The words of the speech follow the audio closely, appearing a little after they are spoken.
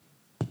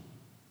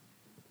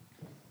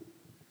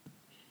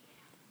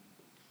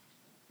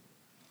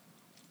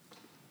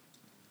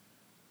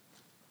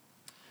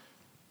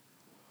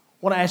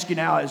I want to ask you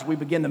now as we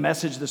begin the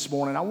message this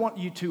morning, I want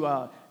you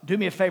to do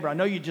me a favor. I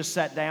know you just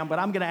sat down, but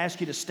I'm going to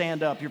ask you to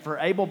stand up. If you're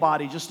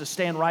able-bodied, just to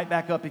stand right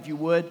back up if you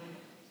would.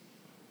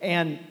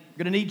 And I'm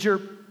going to need your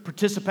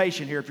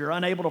participation here. If you're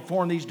unable to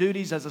perform these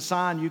duties as a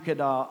sign, you could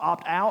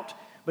opt out.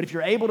 But if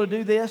you're able to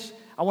do this,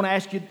 I want to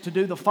ask you to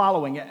do the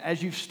following.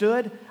 As you've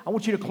stood, I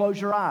want you to close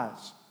your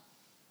eyes.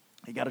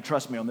 You got to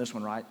trust me on this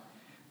one, right?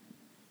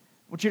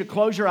 I want you to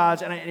close your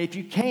eyes, and if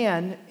you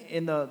can,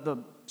 in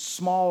the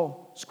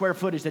small square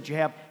footage that you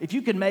have, if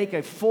you can make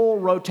a full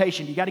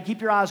rotation, you got to keep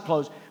your eyes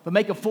closed, but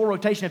make a full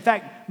rotation. In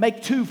fact,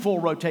 make 2 full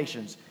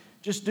rotations.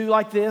 Just do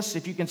like this.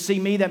 If you can see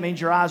me, that means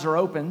your eyes are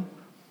open.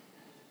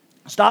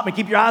 Stop and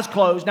keep your eyes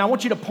closed. Now I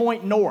want you to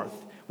point north.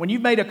 When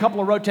you've made a couple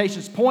of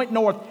rotations, point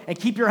north and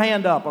keep your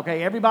hand up,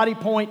 okay? Everybody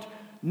point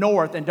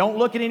north, and don't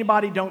look at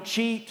anybody, don't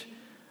cheat.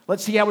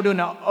 Let's see how we're doing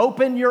now.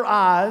 Open your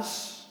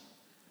eyes.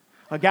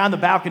 A guy on the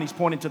balcony's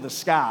pointing to the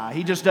sky.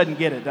 He just doesn't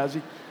get it, does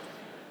he?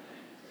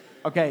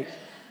 Okay.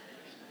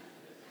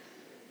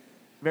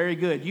 Very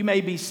good. You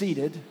may be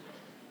seated.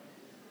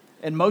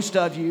 And most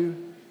of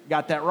you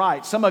got that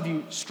right. Some of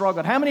you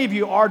struggled. How many of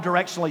you are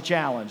directionally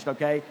challenged,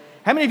 okay?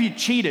 How many of you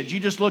cheated? You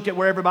just looked at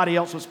where everybody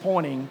else was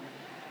pointing.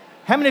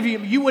 How many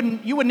of you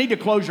wouldn't need to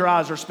close your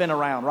eyes or spin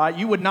around, right?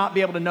 You would not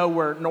be able to know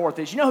where north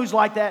is. You know who's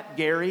like that?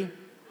 Gary.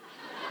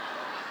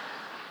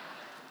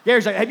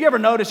 Gary's like, have you ever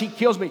noticed, he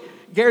kills me.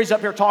 Gary's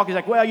up here talking. He's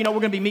like, well, we're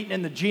going to be meeting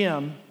in the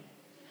gym.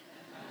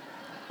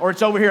 Or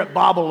it's over here at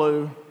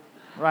Babalu,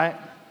 right?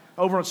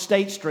 Over on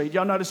State Street.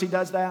 Y'all notice he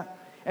does that?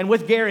 And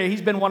with Gary,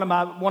 he's been one of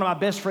my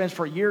best friends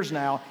for years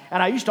now.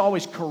 And I used to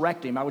always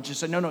correct him. I would just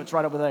say, no, it's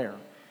right over there.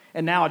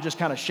 And now I just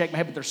kind of shake my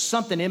head. But there's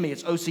something in me.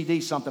 It's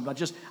OCD something.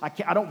 But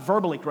I don't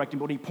verbally correct him.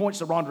 But when he points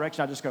the wrong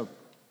direction, I just go.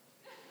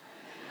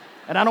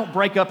 And I don't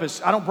break up his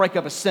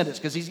sentence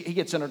because he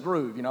gets in a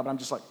groove, But I'm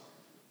just like,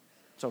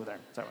 it's over there.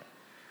 It's that way.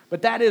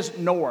 But that is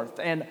north.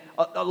 And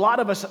a lot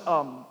of us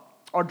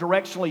are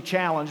directionally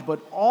challenged, but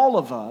all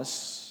of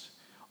us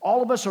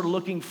are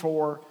looking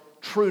for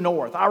true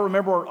north. I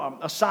remember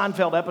a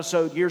Seinfeld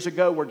episode years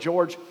ago where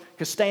George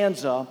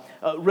Costanza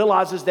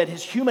realizes that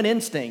his human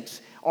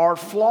instincts are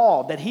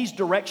flawed, that he's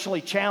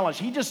directionally challenged.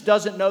 He just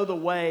doesn't know the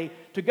way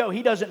to go.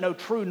 He doesn't know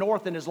true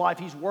north in his life.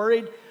 He's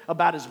worried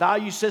about his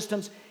value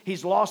systems.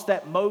 He's lost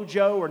that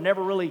mojo or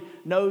never really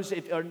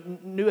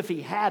knew if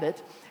he had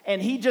it.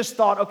 And he just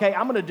thought, okay,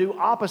 I'm going to do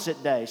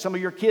opposite day. Some of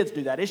your kids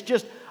do that. It's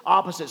just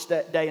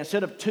opposite day.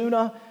 Instead of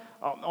tuna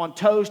on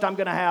toast, I'm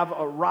going to have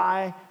a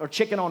rye or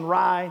chicken on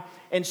rye.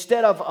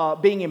 Instead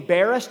of being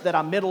embarrassed that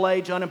I'm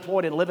middle-aged,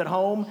 unemployed, and live at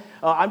home,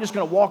 I'm just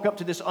going to walk up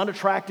to this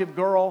unattractive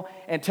girl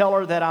and tell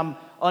her that I'm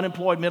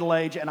unemployed,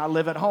 middle-aged, and I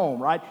live at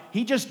home, right?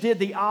 He just did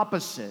the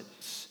opposite.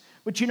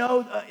 But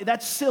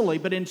that's silly,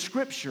 but in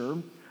Scripture,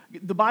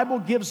 the Bible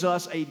gives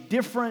us a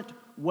different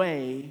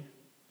way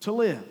to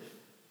live.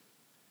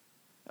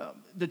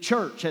 The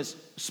church has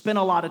spent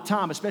a lot of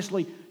time,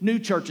 especially new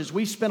churches.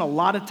 We've spent a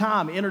lot of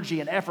time, energy,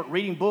 and effort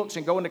reading books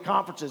and going to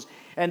conferences.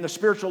 And the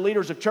spiritual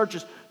leaders of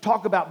churches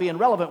talk about being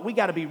relevant. We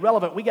got to be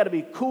relevant. We got to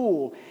be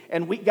cool.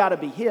 And we got to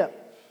be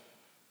hip.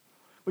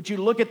 But you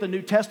look at the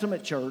New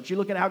Testament church, you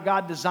look at how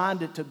God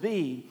designed it to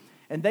be,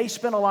 and they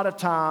spent a lot of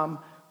time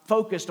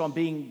focused on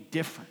being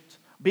different,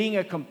 being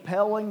a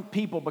compelling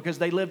people because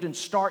they lived in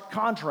stark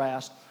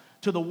contrast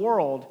to the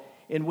world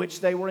in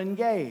which they were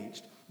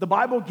engaged. The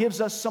Bible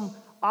gives us some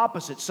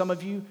opposites. Some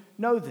of you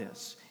know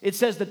this. It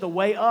says that the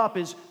way up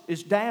is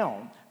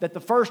down, that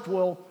the first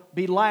will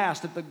be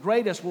last, that the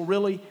greatest will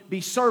really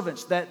be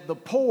servants, that the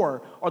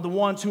poor are the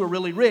ones who are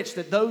really rich,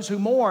 that those who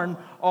mourn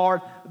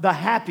are the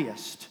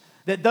happiest,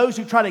 that those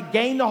who try to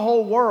gain the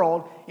whole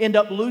world end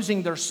up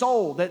losing their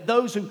soul, that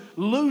those who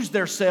lose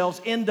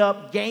themselves end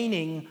up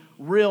gaining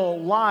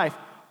real life.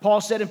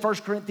 Paul said in 1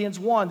 Corinthians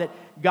 1 that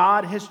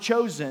God has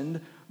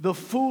chosen the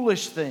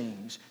foolish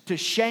things to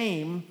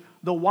shame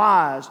the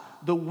wise,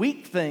 the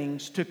weak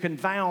things to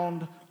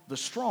confound the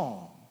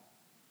strong.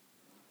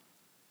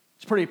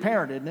 It's pretty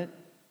apparent, isn't it?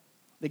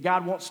 That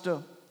God wants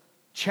to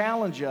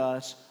challenge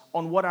us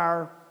on what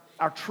our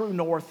true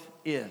north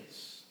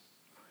is.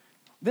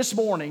 This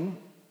morning,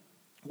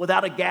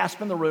 without a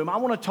gasp in the room, I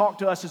want to talk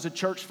to us as a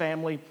church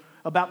family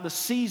about the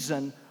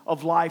season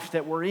of life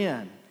that we're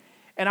in.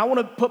 And I want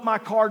to put my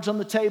cards on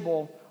the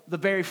table the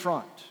very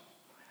front.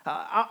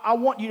 I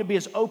want you to be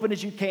as open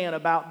as you can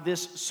about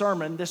this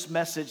sermon, this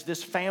message,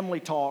 this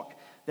family talk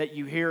that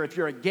you hear. If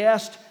you're a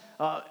guest,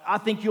 I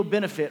think you'll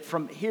benefit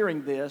from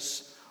hearing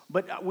this,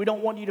 but we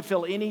don't want you to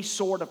feel any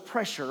sort of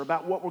pressure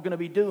about what we're going to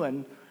be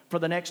doing for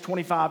the next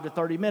 25 to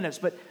 30 minutes.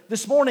 But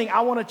this morning,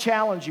 I want to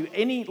challenge you.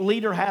 Any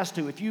leader has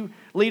to. If you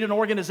lead an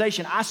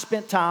organization, I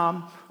spent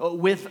time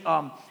with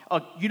a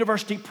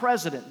university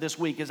president this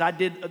week as I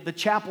did the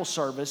chapel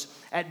service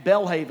at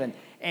Belhaven.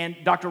 And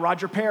Dr.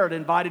 Roger Parrott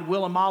invited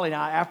Will and Molly and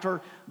I,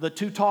 after the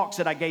 2 talks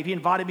that I gave, he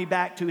invited me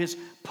back to his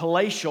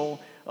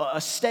palatial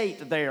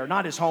estate there,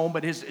 not his home,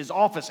 but his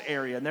office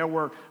area. And there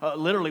were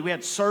literally, we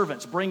had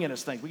servants bringing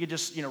us things. We could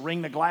just,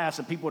 ring the glass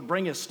and people would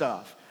bring us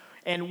stuff.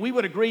 And we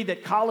would agree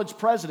that college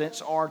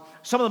presidents are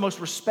some of the most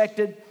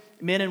respected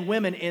men and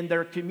women in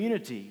their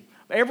community.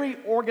 Every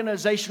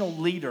organizational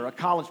leader, a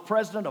college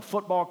president, a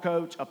football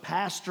coach, a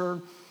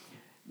pastor,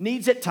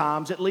 needs at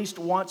times, at least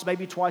once,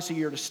 maybe twice a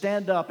year, to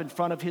stand up in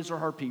front of his or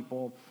her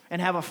people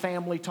and have a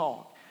family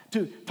talk,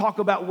 to talk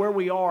about where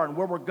we are and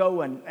where we're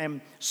going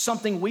and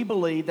something we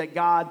believe that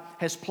God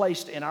has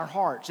placed in our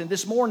hearts. And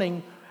this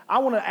morning, I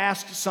want to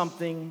ask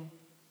something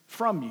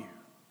from you.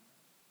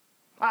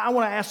 I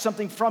want to ask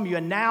something from you,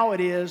 and now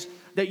it is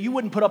that you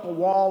wouldn't put up a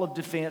wall of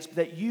defense, but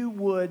that you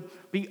would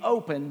be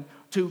open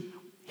to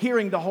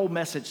hearing the whole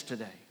message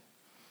today.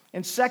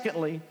 And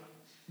secondly,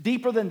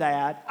 deeper than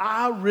that,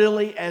 I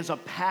really, as a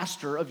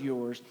pastor of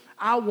yours,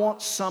 I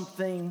want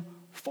something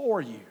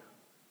for you.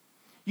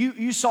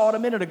 You saw it a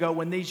minute ago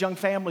when these young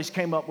families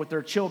came up with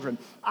their children.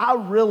 I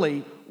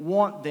really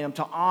want them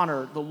to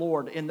honor the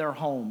Lord in their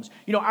homes.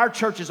 You know, our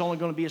church is only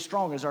going to be as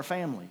strong as our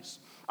families.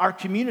 Our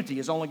community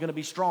is only going to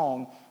be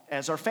strong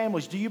as our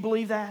families. Do you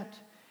believe that?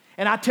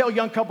 And I tell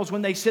young couples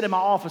when they sit in my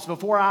office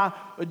before I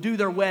do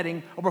their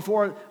wedding or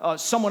before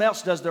someone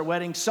else does their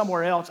wedding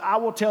somewhere else, I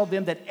will tell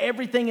them that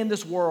everything in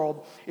this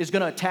world is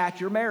going to attack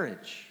your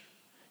marriage.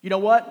 You know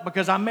what?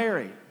 Because I'm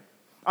married.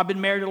 I've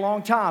been married a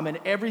long time, and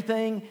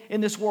everything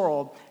in this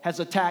world has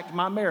attacked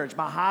my marriage.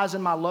 My highs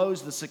and my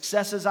lows, the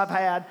successes I've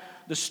had,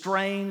 the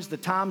strains, the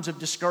times of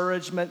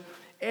discouragement,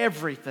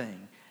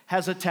 everything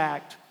has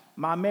attacked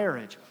my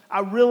marriage. I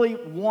really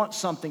want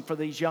something for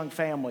these young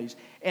families.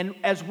 And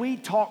as we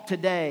talk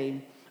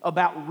today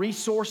about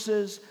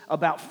resources,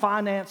 about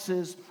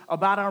finances,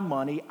 about our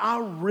money, I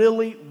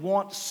really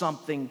want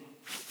something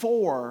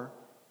for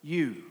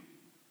you.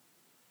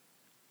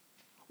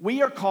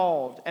 We are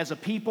called as a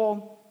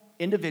people,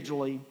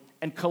 individually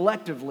and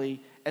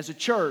collectively as a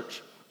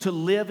church, to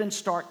live in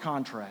stark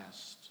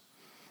contrast.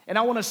 And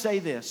I want to say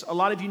this. A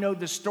lot of you know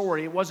this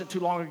story. It wasn't too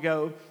long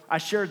ago I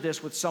shared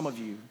this with some of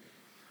you.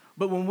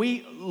 But when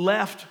we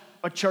left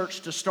a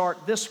church to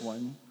start this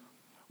one,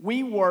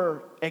 we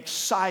were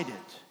excited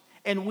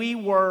and we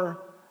were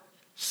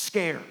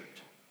scared.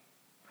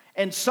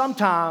 And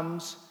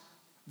sometimes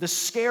the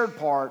scared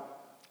part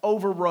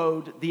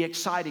overrode the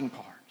exciting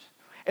part.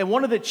 And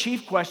one of the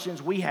chief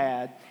questions we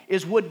had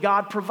is, would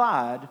God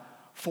provide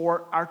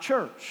for our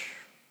church?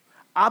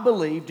 I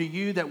believe, do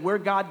you, that where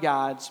God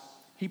guides,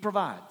 He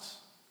provides.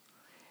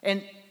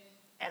 And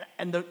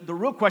the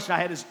real question I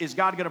had is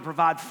God going to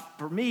provide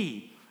for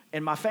me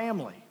and my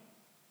family?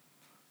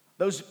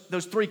 Those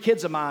 3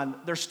 kids of mine,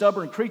 they're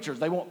stubborn creatures.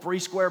 They want 3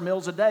 square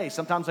meals a day.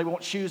 Sometimes they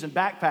want shoes and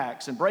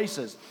backpacks and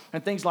braces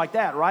and things like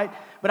that, right?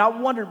 But I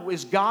wondered,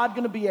 is God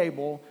going to be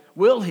able,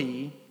 will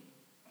He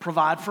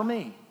provide for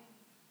me?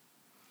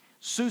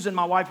 Susan,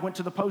 my wife, went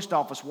to the post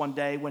office one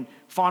day when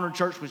Fondren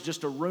Church was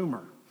just a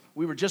rumor.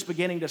 We were just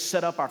beginning to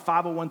set up our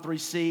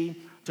 501(c)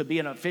 to be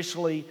an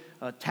officially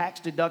have tax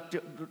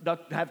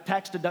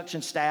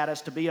deduction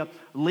status, to be a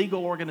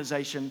legal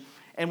organization.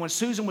 And when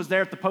Susan was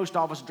there at the post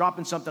office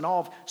dropping something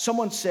off,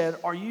 someone said,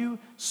 "Are you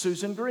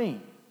Susan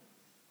Green?"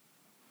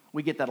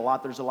 We get that a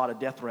lot. There's a lot of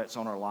death threats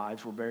on our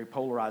lives. We're very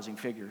polarizing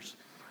figures.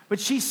 But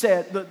she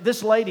said,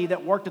 this lady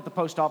that worked at the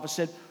post office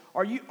said,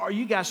 Are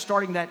you guys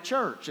starting that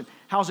church? And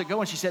how's it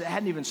going? She said, it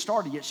hadn't even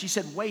started yet. She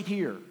said, wait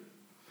here.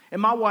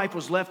 And my wife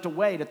was left to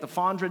wait at the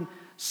Fondren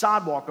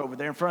sidewalk over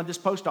there in front of this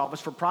post office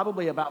for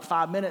probably about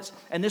 5 minutes.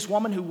 And this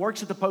woman who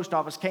works at the post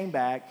office came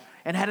back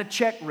and had a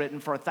check written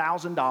for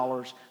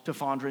 $1,000 to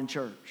Fondren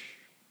Church.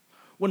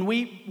 When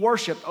we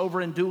worshiped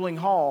over in Dooling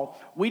Hall,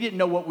 we didn't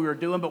know what we were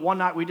doing, but one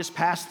night we just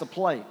passed the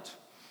plate.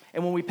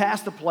 And when we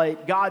passed the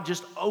plate, God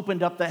just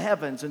opened up the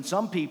heavens. And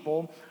some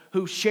people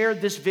who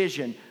shared this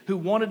vision, who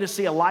wanted to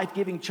see a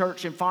life-giving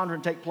church in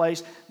Fondren take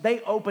place,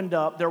 they opened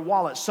up their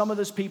wallets. Some of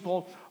those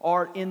people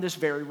are in this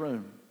very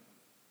room.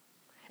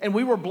 And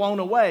we were blown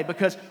away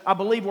because I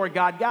believe where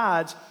God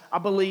guides, I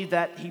believe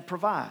that He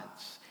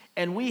provides.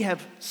 And we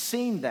have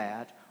seen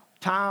that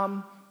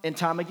time and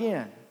time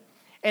again.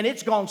 And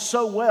it's gone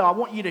so well. I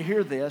want you to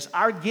hear this.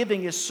 Our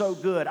giving is so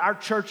good. Our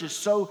church is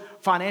so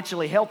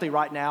financially healthy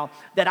right now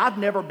that I've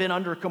never been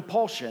under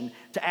compulsion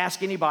to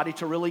ask anybody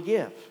to really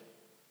give.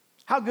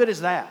 How good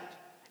is that?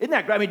 Isn't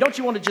that great? I mean, don't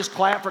you want to just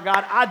clap for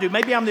God? I do.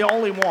 Maybe I'm the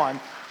only one,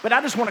 but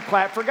I just want to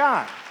clap for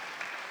God.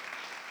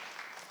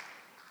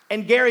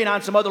 And Gary and I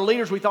and some other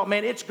leaders, we thought,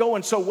 man, it's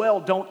going so well,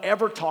 don't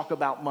ever talk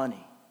about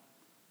money.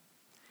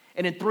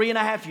 And in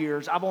 3.5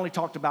 years, I've only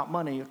talked about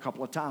money a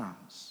couple of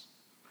times.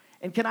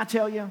 And can I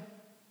tell you,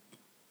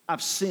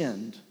 I've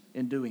sinned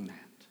in doing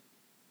that.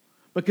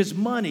 Because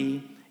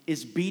money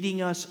is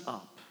beating us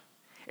up.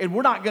 And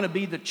we're not going to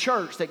be the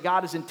church that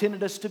God has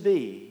intended us to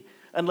be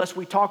unless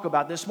we talk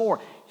about this more.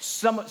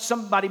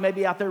 Somebody may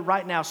be out there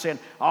right now saying,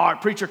 all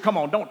right, preacher, come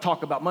on, don't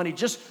talk about money.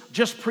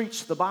 Just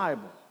preach the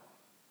Bible.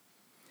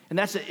 And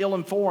that's an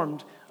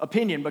ill-informed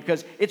opinion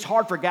because it's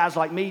hard for guys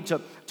like me to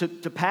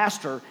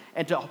pastor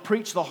and to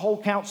preach the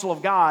whole counsel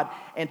of God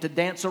and to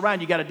dance around.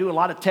 You got to do a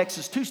lot of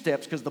Texas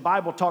two-steps because the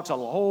Bible talks a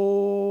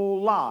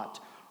whole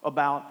lot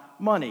about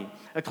money.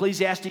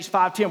 Ecclesiastes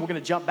 5:10, we're going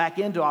to jump back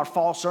into our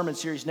fall sermon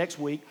series next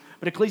week.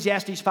 But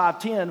Ecclesiastes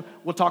 5:10,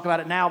 we'll talk about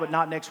it now, but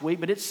not next week.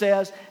 But it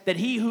says that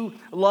he who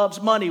loves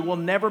money will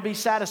never be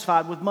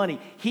satisfied with money.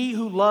 He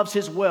who loves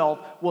his wealth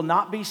will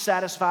not be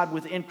satisfied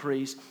with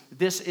increase.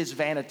 This is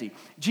vanity.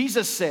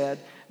 Jesus said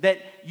that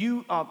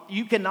you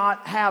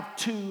cannot have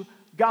two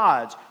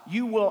gods.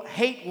 You will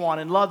hate one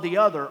and love the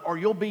other, or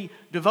you'll be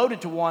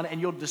devoted to one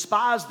and you'll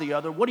despise the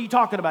other. What are you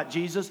talking about,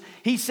 Jesus?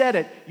 He said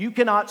it. You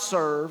cannot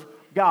serve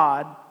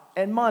God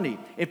and money.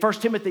 In 1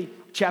 Timothy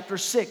chapter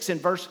 6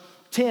 and verse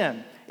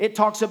 10, it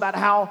talks about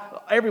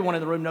how, everyone in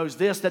the room knows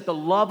this, that the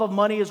love of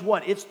money is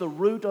what? It's the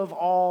root of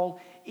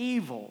all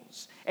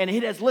evils. And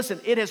it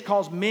has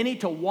caused many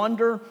to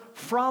wander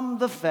from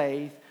the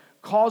faith,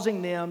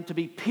 causing them to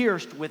be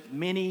pierced with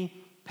many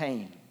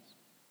pains.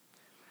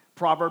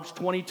 Proverbs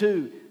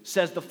 22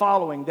 says the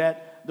following,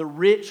 that the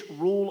rich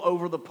rule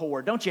over the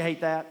poor. Don't you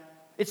hate that?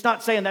 It's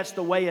not saying that's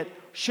the way it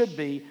should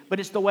be, but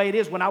it's the way it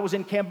is. When I was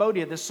in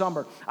Cambodia this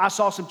summer, I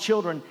saw some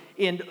children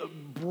in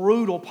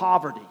brutal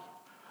poverty.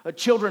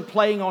 Children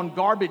playing on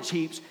garbage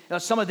heaps,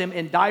 some of them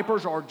in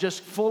diapers or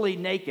just fully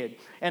naked.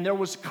 And there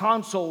was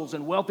consoles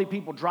and wealthy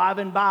people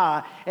driving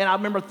by. And I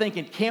remember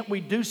thinking, can't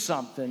we do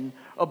something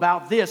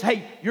about this?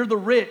 Hey, you're the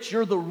rich,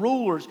 you're the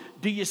rulers.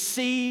 Do you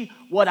see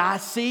what I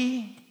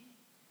see?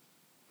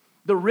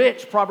 The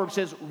rich, Proverbs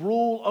says,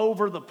 rule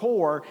over the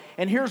poor.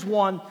 And here's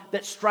one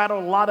that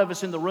straddled a lot of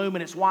us in the room,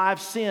 and it's why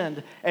I've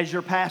sinned as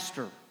your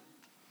pastor.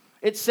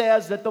 It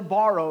says that the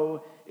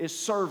borrower is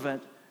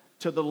servant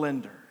to the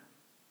lender.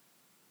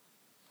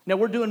 Now,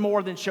 we're doing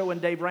more than showing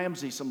Dave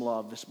Ramsey some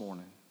love this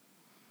morning.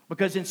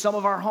 Because in some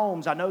of our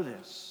homes, I know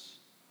this,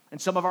 in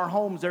some of our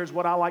homes, there's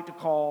what I like to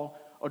call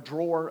a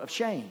drawer of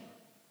shame.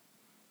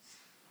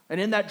 And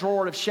in that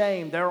drawer of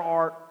shame, there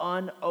are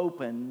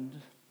unopened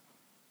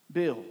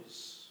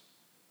bills.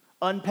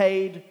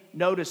 Unpaid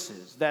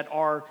notices that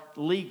are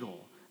legal.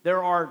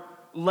 There are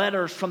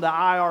letters from the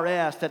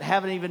IRS that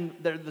haven't even,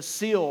 the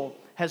seal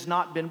has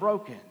not been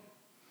broken.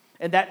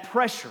 And that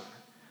pressure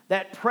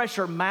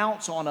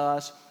mounts on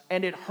us,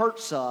 and it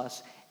hurts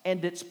us,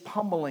 and it's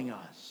pummeling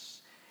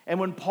us. And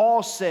when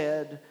Paul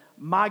said,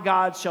 my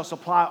God shall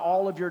supply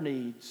all of your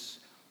needs,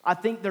 I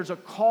think there's a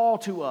call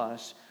to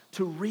us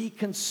to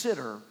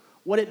reconsider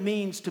what it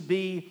means to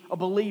be a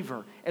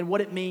believer and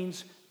what it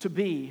means to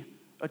be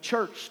a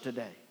church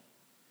today.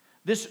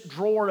 This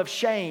drawer of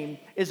shame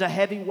is a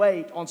heavy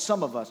weight on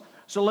some of us.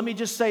 So let me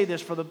just say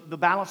this for the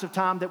balance of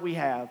time that we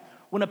have.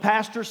 When a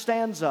pastor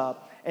stands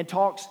up and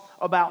talks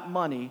about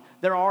money,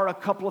 there are a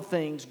couple of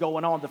things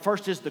going on. The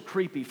first is the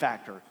creepy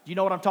factor. Do you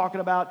know what I'm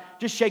talking about?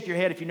 Just shake your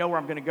head if you know where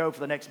I'm going to go for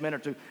the next minute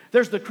or two.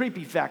 There's the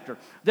creepy factor.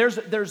 There's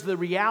the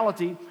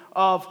reality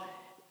of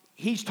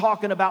he's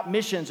talking about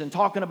missions and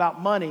talking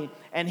about money,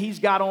 and he's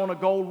got on a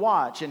gold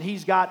watch, and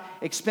he's got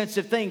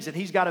expensive things, and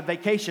he's got a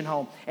vacation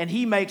home, and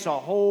he makes a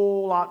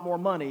whole lot more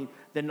money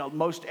than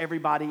most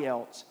everybody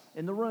else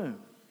in the room.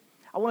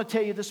 I want to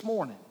tell you this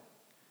morning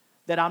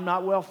that I'm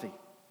not wealthy.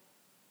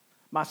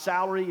 My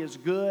salary is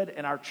good,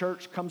 and our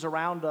church comes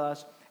around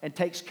us and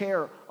takes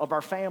care of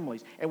our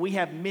families, and we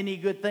have many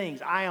good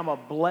things. I am a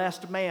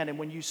blessed man, and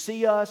when you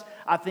see us,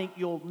 I think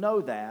you'll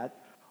know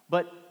that.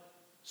 But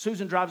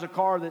Susan drives a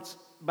car that's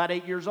about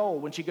 8 years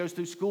old. When she goes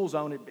through school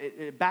zone,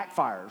 it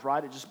backfires,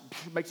 right? It just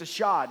makes a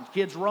shot, and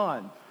kids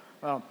run.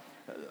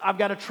 I've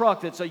got a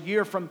truck that's a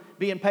year from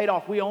being paid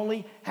off. We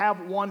only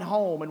have one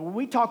home. And when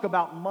we talk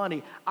about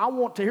money,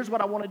 here's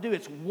what I want to do.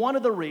 It's one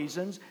of the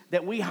reasons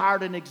that we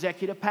hired an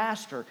executive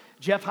pastor,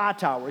 Jeff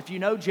Hightower. If you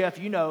know Jeff,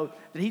 you know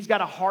that he's got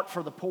a heart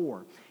for the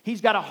poor.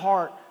 He's got a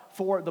heart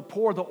for the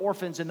poor, the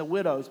orphans, and the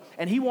widows.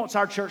 And he wants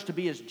our church to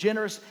be as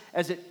generous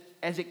as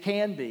it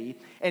can be.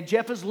 And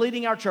Jeff is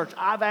leading our church.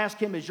 I've asked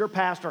him as your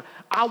pastor,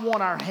 I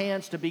want our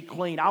hands to be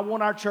clean. I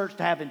want our church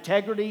to have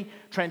integrity,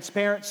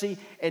 transparency,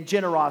 and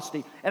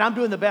generosity. And I'm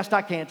doing the best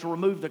I can to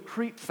remove the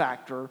creep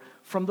factor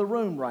from the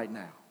room right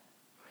now.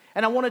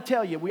 And I want to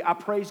tell you, I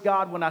praise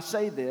God when I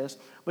say this,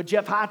 but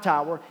Jeff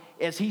Hightower,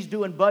 as he's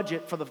doing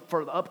budget for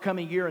the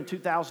upcoming year in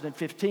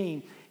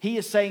 2015, he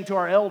is saying to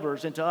our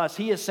elders and to us,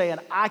 he is saying,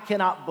 I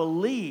cannot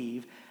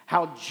believe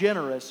how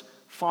generous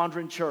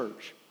Fondren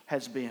Church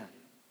has been.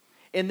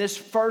 In this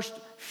first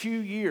few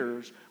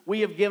years, we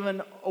have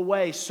given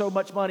away so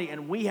much money,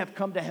 and we have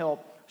come to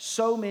help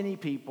so many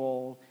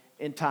people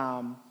in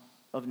time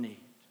of need.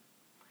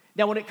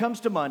 Now, when it comes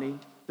to money,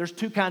 there's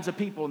two kinds of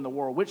people in the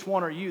world. Which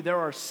one are you? There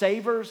are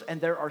savers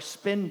and there are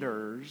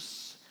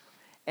spenders.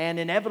 And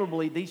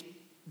inevitably,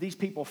 these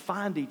people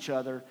find each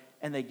other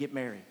and they get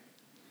married.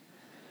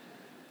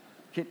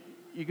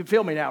 You can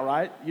feel me now,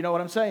 right? You know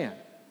what I'm saying?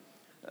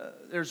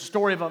 There's a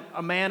story of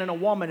a man and a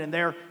woman, and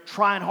they're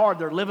trying hard.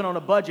 They're living on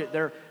a budget.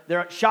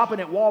 They're shopping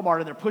at Walmart,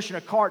 and they're pushing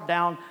a cart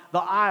down the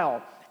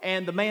aisle.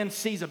 And the man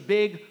sees a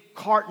big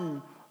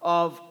carton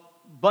of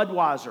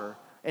Budweiser,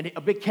 and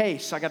a big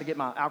case. I got to get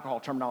my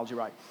alcohol terminology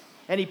right.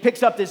 And he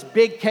picks up this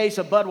big case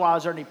of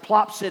Budweiser, and he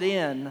plops it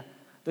in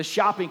the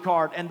shopping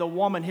cart. And the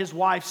woman, his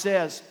wife,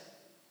 says,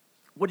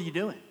 "What are you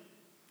doing?"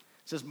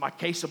 Says, my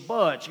case of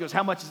Bud. She goes,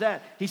 how much is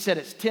that? He said,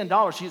 it's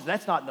 $10. She says,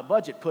 that's not in the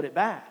budget. Put it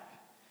back.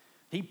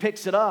 He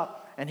picks it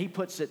up and he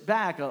puts it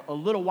back. A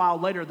little while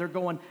later, they're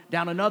going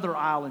down another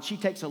aisle, and she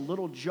takes a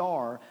little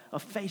jar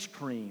of face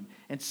cream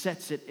and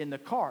sets it in the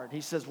cart.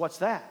 He says, what's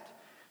that?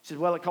 She says,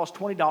 well, it costs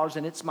 $20,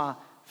 and it's my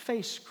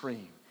face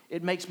cream.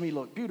 It makes me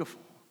look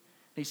beautiful.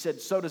 He said,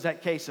 so does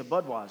that case of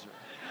Budweiser.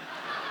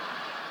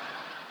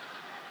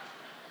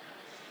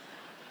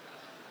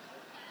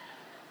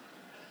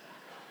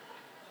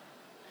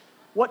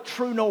 What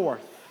true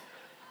north,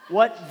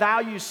 what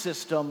value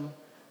system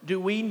do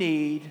we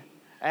need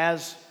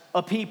as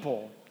a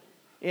people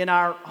in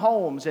our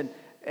homes? And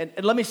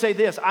let me say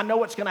this, I know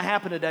what's going to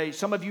happen today.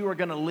 Some of you are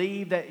going to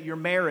leave, that you're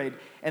married,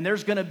 and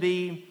there's going to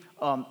be,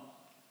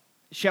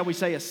 shall we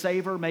say, a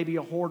saver, maybe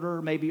a hoarder,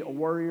 maybe a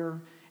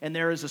worrier, and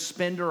there is a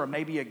spender or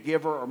maybe a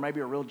giver or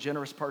maybe a real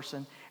generous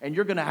person, and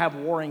you're going to have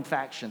warring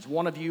factions.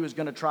 One of you is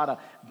going to try to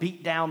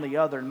beat down the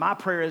other, and my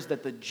prayer is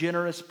that the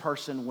generous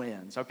person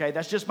wins, okay?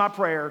 That's just my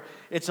prayer.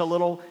 It's a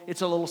little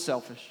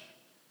selfish.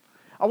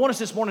 I want us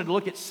this morning to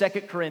look at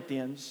 2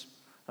 Corinthians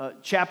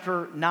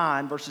chapter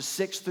 9, verses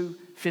 6 through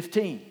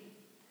 15.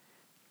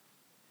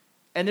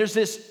 And there's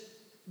this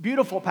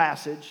beautiful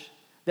passage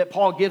that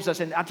Paul gives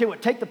us, and I'll tell you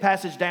what, take the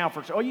passage down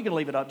first. Oh, you can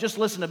leave it up. Just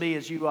listen to me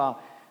as you...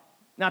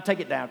 Now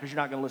take it down, because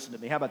you're not going to listen to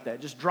me. How about that?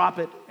 Just drop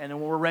it, and then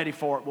when we're ready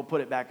for it, we'll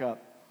put it back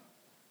up.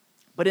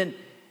 But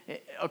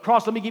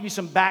let me give you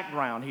some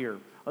background here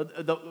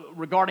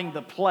regarding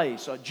the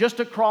place. Just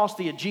across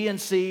the Aegean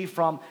Sea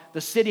from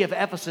the city of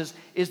Ephesus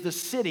is the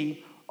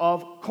city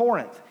of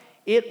Corinth.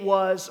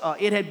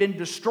 It had been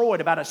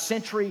destroyed about a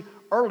century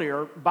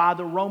earlier by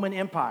the Roman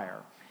Empire.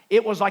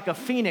 It was like a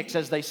phoenix,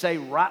 as they say,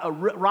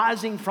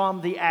 rising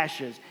from the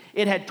ashes.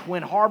 It had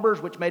twin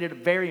harbors, which made it a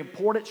very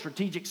important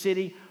strategic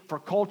city for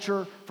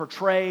culture, for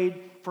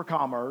trade, for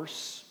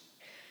commerce.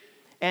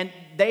 And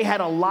they had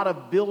a lot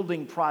of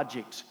building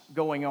projects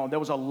going on. There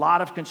was a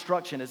lot of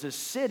construction as this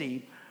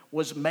city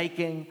was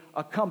making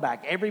a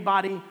comeback.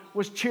 Everybody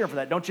was cheering for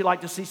that. Don't you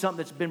like to see something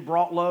that's been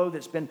brought low,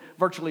 that's been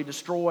virtually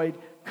destroyed,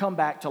 come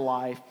back to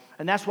life?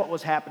 And that's what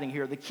was happening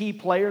here. The key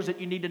players that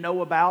you need to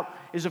know about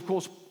is, of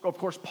course,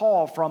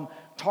 Paul from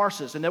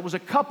Tarsus. And there was a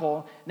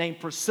couple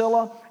named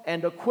Priscilla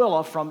and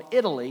Aquila from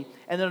Italy,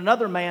 and then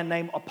another man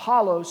named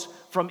Apollos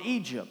from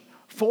Egypt.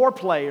 4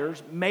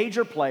 players,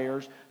 major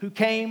players, who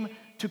came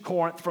to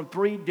Corinth from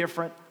 3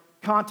 different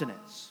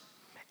continents.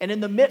 And in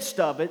the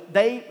midst of it,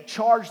 they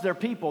charged their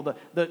people.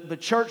 The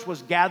church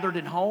was gathered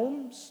in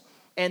homes,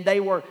 and they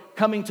were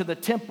coming to the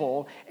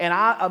temple. And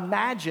I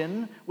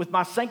imagine, with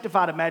my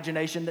sanctified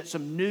imagination, that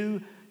some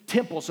new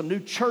temples, some new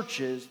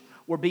churches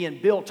were being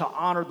built to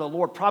honor the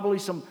Lord. Probably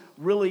some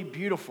really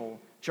beautiful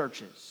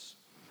churches.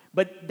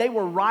 But they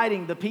were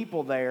writing the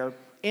people there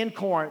in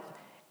Corinth,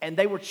 and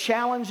they were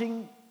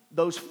challenging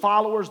those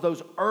followers,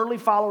 those early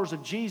followers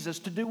of Jesus,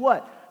 to do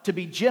what? To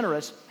be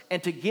generous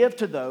and to give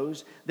to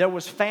those. There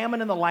was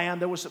famine in the land.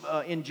 There was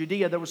in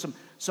Judea, there was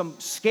some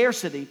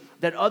scarcity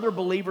that other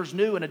believers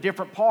knew in a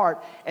different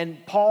part.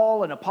 And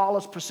Paul and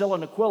Apollos, Priscilla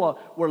and Aquila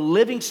were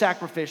living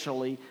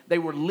sacrificially. They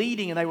were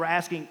leading, and they were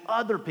asking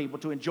other people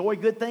to enjoy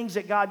good things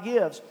that God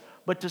gives,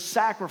 but to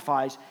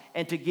sacrifice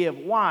and to give.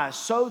 Why?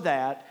 So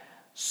that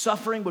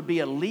suffering would be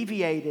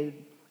alleviated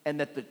and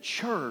that the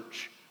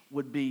church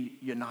would be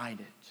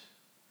united.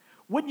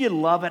 Wouldn't you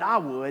love it? I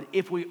would,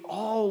 if we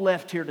all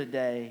left here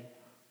today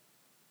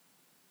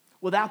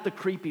without the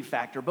creepy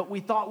factor. But we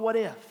thought, what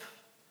if?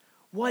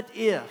 What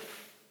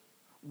if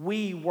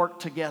we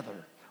worked together?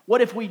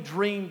 What if we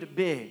dreamed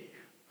big?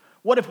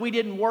 What if we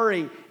didn't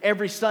worry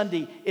every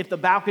Sunday if the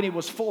balcony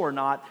was full or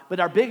not? But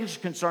our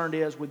biggest concern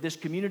is, would this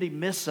community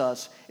miss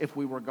us if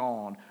we were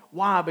gone?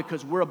 Why?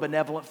 Because we're a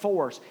benevolent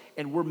force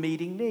and we're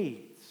meeting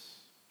needs.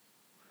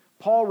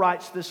 Paul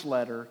writes this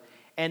letter.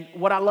 And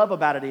what I love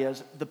about it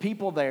is the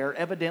people there,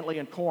 evidently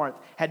in Corinth,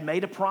 had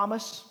made a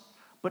promise,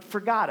 but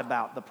forgot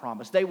about the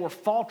promise. They were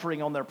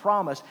faltering on their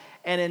promise.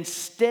 And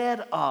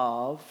instead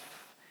of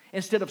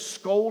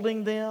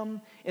scolding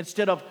them,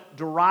 instead of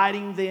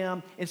deriding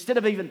them, instead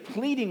of even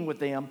pleading with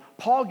them,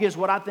 Paul gives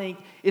what I think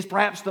is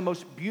perhaps the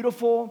most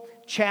beautiful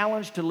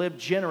challenge to live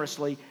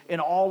generously in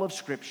all of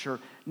Scripture.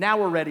 Now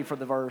we're ready for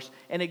the verse.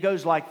 And it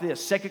goes like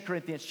this, 2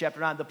 Corinthians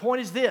chapter 9. The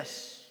point is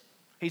this.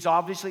 He's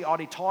obviously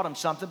already taught them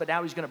something, but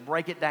now he's going to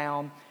break it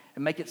down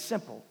and make it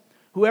simple.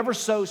 Whoever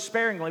sows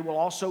sparingly will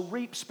also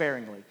reap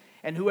sparingly,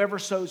 and whoever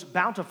sows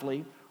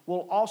bountifully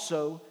will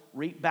also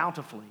reap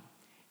bountifully.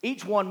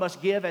 Each one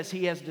must give as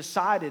he has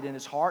decided in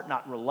his heart,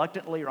 not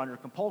reluctantly or under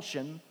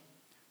compulsion,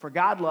 for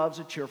God loves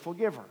a cheerful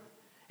giver.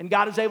 And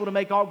God is able to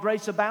make all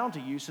grace abound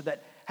to you, so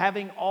that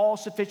having all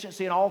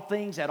sufficiency in all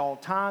things at all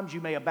times,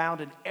 you may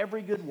abound in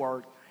every good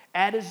work.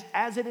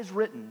 As it is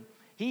written,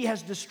 he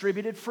has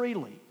distributed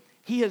freely.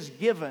 He has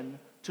given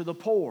to the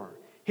poor.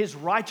 His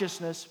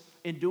righteousness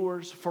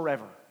endures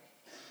forever.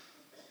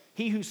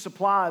 He who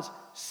supplies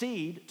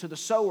seed to the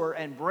sower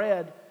and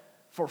bread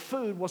for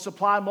food will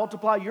supply and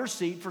multiply your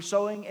seed for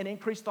sowing and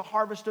increase the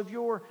harvest of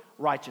your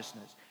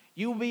righteousness.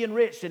 You will be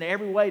enriched in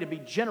every way to be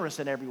generous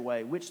in every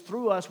way, which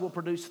through us will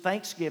produce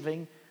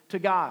thanksgiving to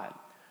God.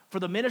 For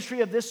the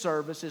ministry of this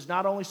service is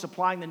not only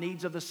supplying the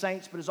needs of the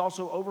saints, but is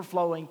also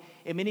overflowing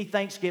in many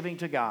thanksgiving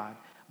to God.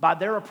 By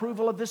their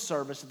approval of this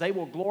service, they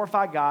will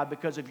glorify God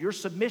because of your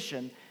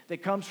submission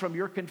that comes from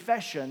your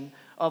confession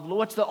of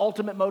what's the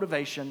ultimate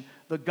motivation?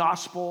 The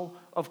gospel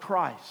of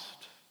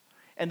Christ.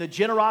 And the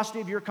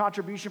generosity of your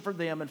contribution for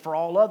them and for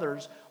all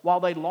others while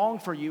they long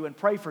for you and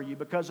pray for you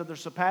because of the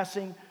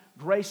surpassing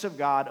grace of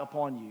God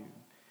upon you.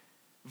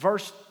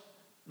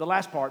 The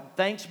last part,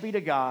 thanks be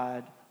to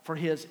God for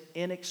his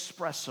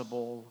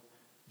inexpressible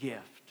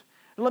gift.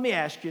 And let me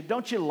ask you,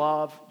 don't you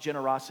love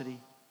generosity?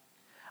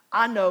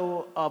 I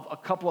know of a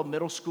couple of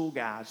middle school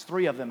guys,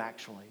 3 of them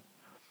actually,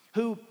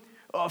 who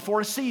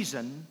for a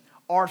season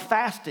are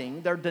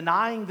fasting. They're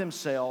denying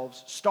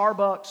themselves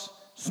Starbucks,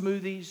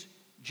 smoothies,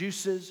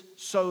 juices,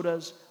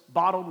 sodas,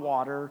 bottled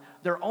water.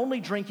 They're only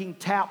drinking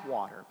tap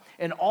water.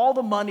 And all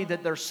the money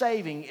that they're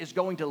saving is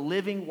going to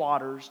Living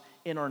Waters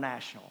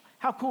International.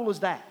 How cool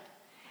is that?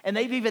 And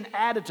they've even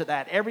added to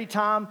that. Every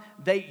time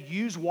they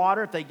use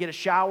water, if they get a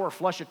shower or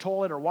flush a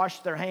toilet or wash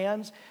their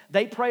hands,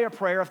 they pray a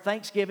prayer of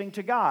thanksgiving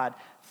to God,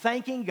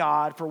 thanking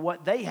God for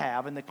what they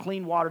have and the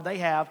clean water they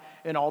have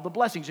and all the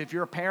blessings. If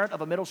you're a parent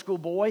of a middle school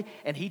boy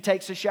and he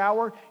takes a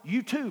shower,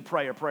 you too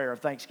pray a prayer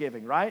of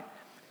thanksgiving, right?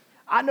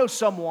 I know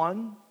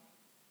someone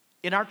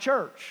in our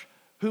church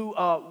who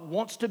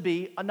wants to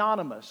be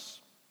anonymous.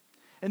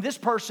 And this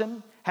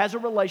person has a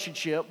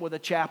relationship with a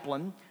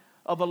chaplain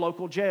of a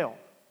local jail.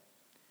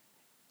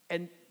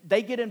 And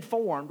they get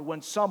informed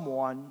when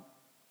someone,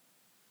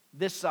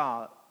 this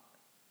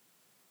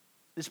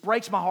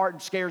breaks my heart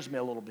and scares me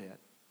a little bit.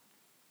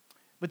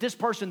 But this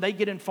person, they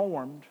get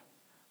informed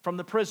from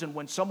the prison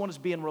when someone is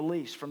being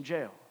released from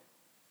jail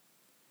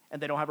and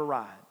they don't have a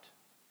ride.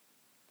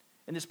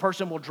 And this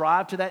person will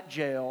drive to that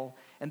jail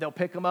and they'll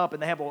pick them up,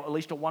 and they have at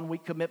least a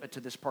 1-week commitment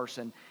to this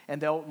person, and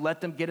they'll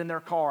let them get in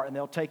their car and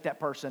they'll take that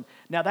person.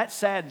 Now that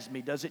saddens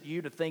me, does it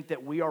you, to think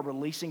that we are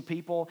releasing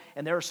people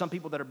and there are some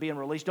people that are being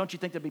released? Don't you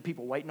think there'd be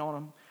people waiting on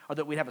them, or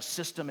that we'd have a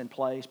system in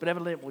place? But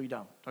evidently we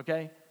don't,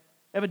 okay?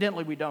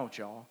 Evidently we don't,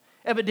 y'all.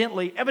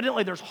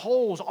 Evidently there's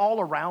holes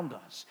all around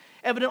us.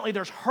 Evidently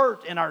there's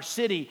hurt in our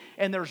city,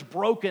 and there's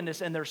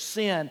brokenness and there's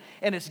sin,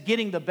 and it's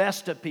getting the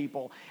best of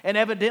people. And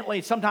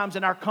evidently sometimes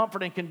in our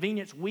comfort and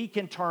convenience we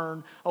can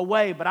turn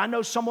away. But I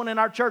know someone in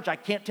our church, I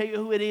can't tell you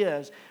who it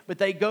is, but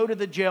they go to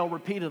the jail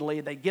repeatedly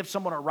and they give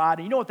someone a ride.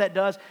 And you know what that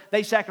does?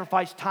 They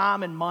sacrifice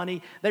time and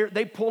money.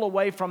 They pull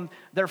away from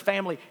their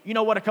family. You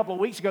know what? A couple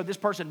of weeks ago this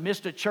person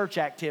missed a church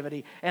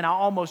activity and I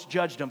almost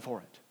judged them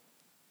for it.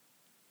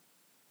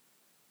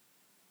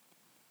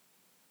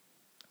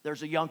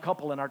 There's a young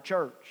couple in our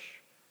church.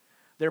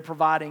 They're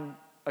providing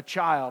a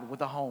child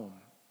with a home.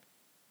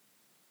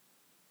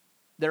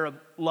 They're a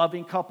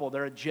loving couple.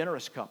 They're a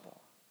generous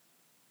couple.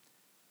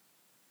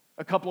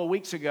 A couple of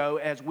weeks ago,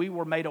 as we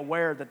were made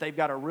aware that they've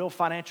got a real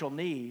financial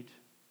need,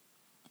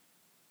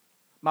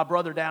 my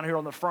brother down here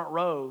on the front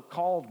row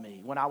called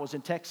me when I was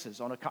in Texas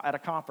at a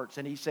conference,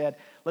 and he said,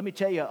 let me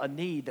tell you a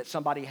need that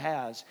somebody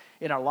has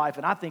in our life,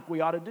 and I think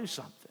we ought to do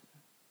something.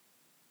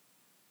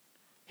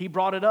 He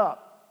brought it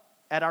up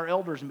at our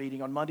elders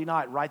meeting on Monday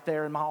night, right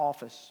there in my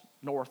office,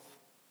 north.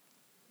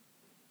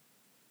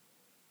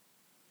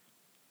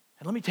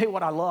 And let me tell you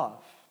what I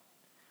love.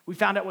 We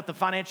found out what the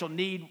financial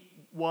need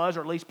was, or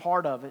at least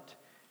part of it.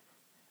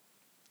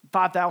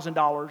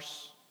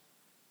 $5,000.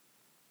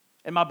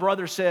 And my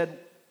brother said,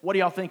 what are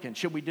y'all thinking?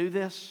 Should we do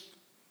this?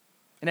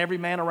 And every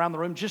man around the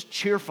room, just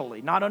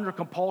cheerfully, not under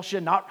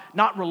compulsion,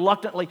 not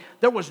reluctantly.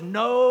 There was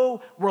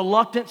no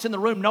reluctance in the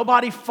room.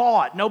 Nobody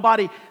fought.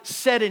 Nobody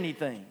said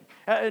anything.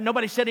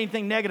 Nobody said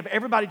anything negative.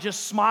 Everybody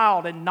just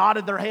smiled and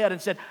nodded their head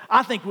and said,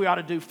 I think we ought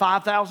to do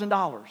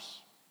 $5,000.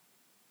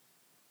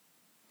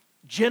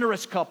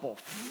 Generous couple,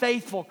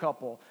 faithful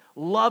couple,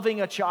 loving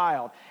a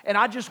child. And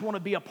I just want to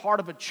be a part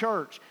of a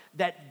church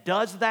that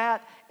does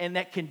that and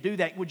that can do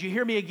that. Would you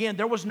hear me again?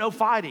 There was no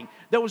fighting.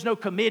 There was no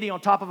committee on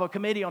top of a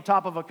committee on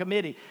top of a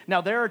committee. Now,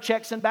 there are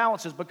checks and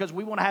balances because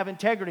we want to have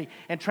integrity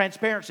and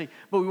transparency,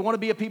 but we want to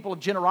be a people of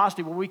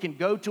generosity where we can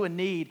go to a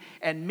need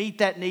and meet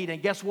that need.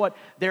 And guess what?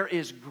 There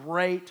is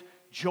great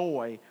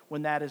joy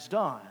when that is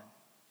done.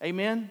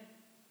 Amen?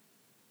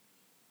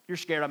 You're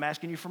scared I'm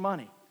asking you for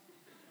money.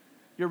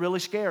 You're really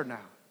scared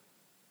now.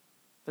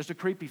 There's a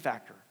creepy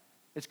factor.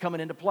 It's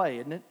coming into play,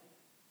 isn't it?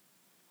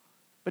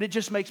 But it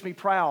just makes me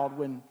proud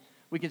when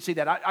we can see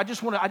that. I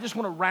just want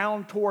to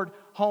round toward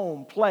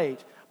home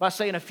plate by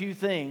saying a few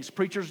things.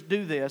 Preachers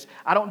do this.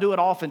 I don't do it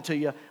often to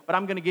you, but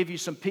I'm going to give you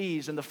some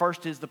P's, and the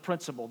first is the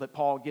principle that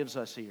Paul gives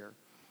us here.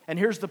 And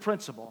here's the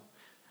principle.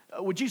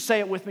 Would you say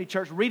it with me,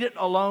 church? Read it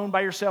alone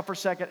by yourself for a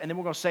second, and then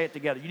we're going to say it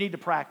together. You need to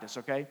practice,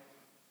 okay?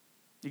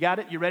 You got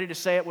it? You ready to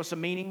say it with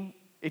some meaning?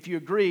 If you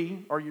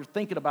agree, or you're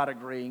thinking about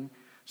agreeing,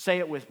 say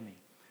it with me.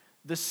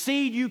 The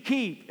seed you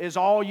keep is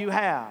all you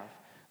have.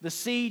 The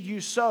seed you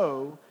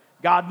sow,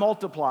 God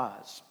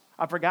multiplies.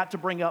 I forgot to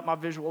bring up my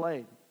visual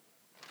aid.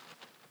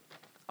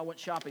 I went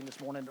shopping this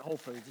morning at Whole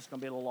Foods. It's going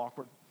to be a little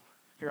awkward.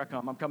 Here I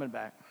come. I'm coming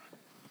back.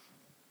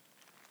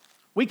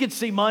 We could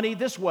see money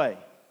this way.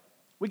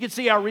 We could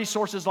see our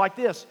resources like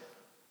this.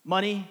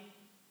 Money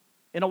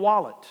in a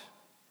wallet.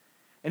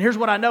 And here's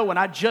what I know. When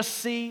I just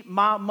see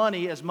my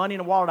money as money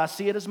in a wallet, I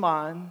see it as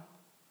mine.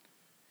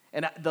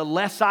 And the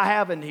less I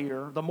have in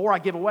here, the more I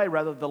give away,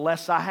 rather, the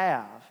less I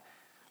have.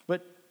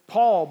 But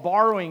Paul,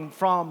 borrowing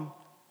from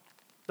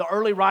the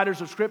early writers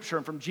of Scripture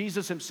and from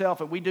Jesus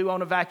himself, and we do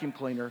own a vacuum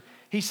cleaner,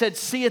 he said,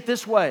 see it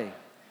this way.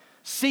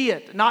 See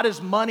it not as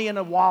money in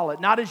a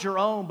wallet, not as your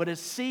own, but as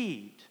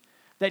seed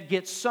that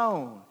gets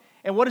sown.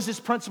 And what does this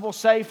principle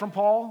say from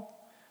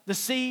Paul? The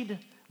seed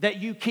that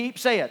you keep,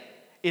 say it,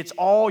 it's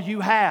all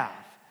you have.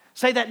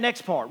 Say that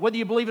next part, whether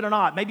you believe it or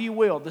not, maybe you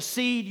will. The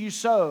seed you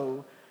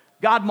sow,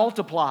 God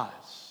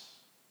multiplies.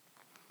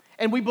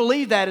 And we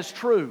believe that is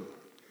true.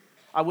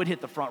 I would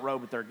hit the front row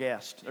with their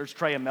guests. There's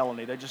Trey and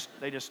Melanie. They just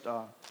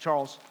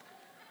Charles.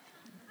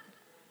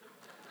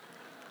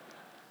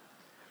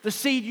 The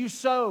seed you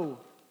sow,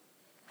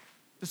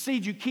 the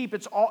seed you keep,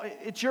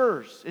 it's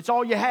yours. It's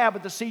all you have,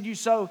 but the seed you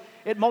sow,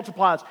 it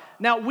multiplies.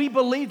 Now, we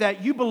believe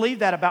that. You believe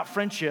that about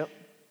friendship.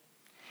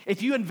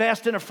 If you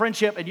invest in a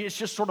friendship and it's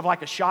just sort of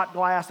like a shot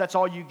glass, that's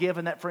all you give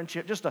in that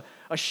friendship, just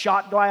a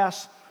shot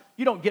glass,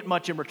 you don't get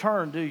much in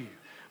return, do you?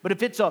 But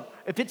if it's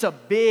a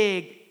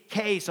big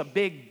case, a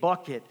big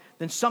bucket,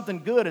 then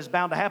something good is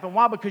bound to happen.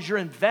 Why? Because you're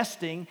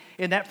investing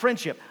in that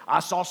friendship. I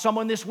saw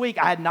someone this week.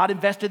 I had not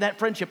invested in that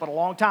friendship in a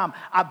long time.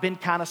 I've been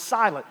kind of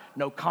silent.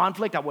 No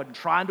conflict. I wasn't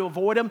trying to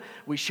avoid him.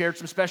 We shared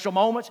some special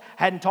moments.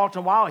 Hadn't talked in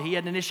a while. He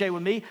hadn't initiated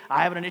with me.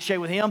 I haven't initiated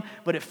with him.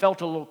 But it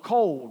felt a little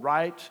cold,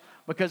 right?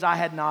 Because I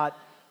had not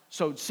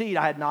sowed seed.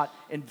 I had not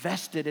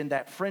invested in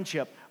that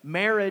friendship.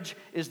 Marriage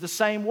is the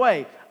same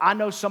way. I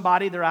know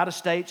somebody, they're out of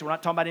state, so we're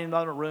not talking about any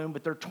other room,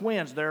 but they're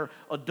twins. They're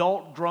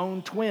adult,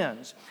 grown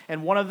twins.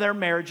 And one of their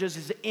marriages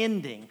is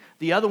ending.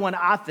 The other one,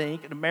 I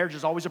think, and marriage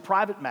is always a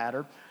private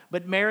matter,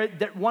 but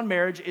one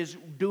marriage is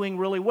doing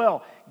really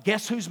well.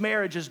 Guess whose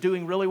marriage is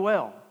doing really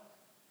well?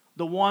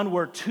 The one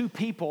where two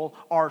people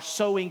are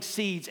sowing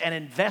seeds and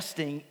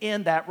investing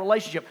in that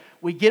relationship.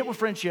 We get it with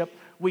friendship.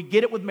 We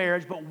get it with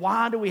marriage, but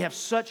why do we have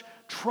such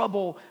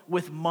trouble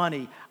with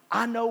money?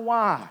 I know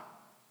why.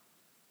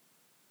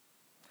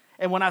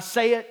 And when I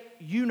say it,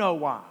 you know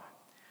why.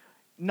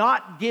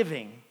 Not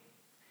giving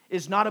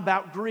is not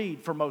about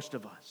greed for most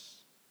of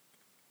us.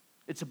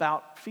 It's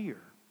about fear.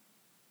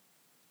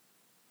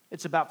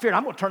 It's about fear. And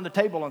I'm going to turn the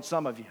table on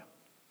some of you.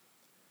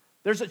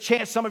 There's a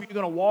chance some of you are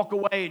going to walk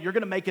away and you're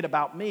going to make it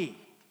about me.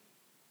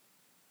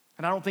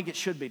 And I don't think it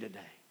should be today.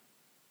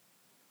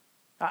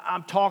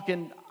 I'm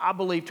talking, I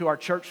believe, to our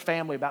church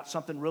family about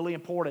something really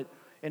important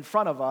in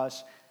front of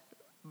us,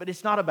 but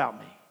it's not about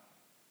me.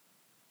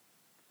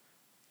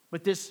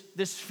 But this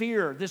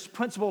fear, this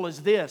principle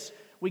is this.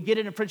 We get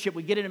it in friendship,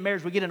 we get it in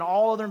marriage, we get it in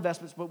all other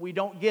investments, but we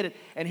don't get it.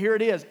 And here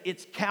it is.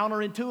 It's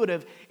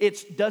counterintuitive.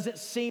 It doesn't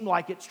seem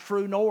like it's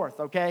true north,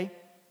 okay?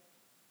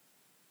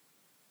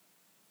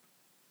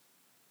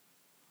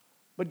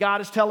 But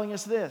God is telling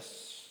us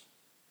this.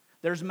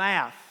 There's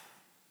math.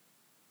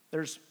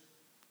 There's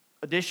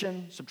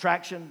addition,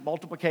 subtraction,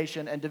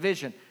 multiplication, and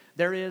division.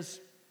 There is,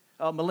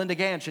 Melinda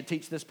Gann should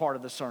teach this part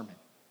of the sermon.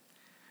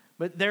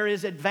 But there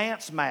is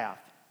advanced math.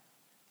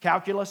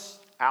 Calculus,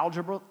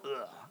 algebra,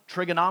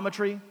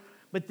 trigonometry.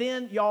 But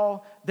then,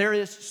 y'all, there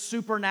is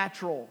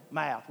supernatural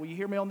math. Will you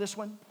hear me on this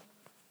one?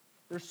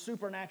 There's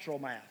supernatural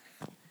math.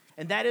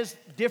 And that is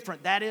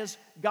different. That is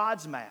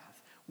God's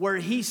math, where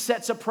He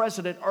sets a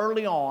precedent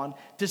early on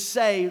to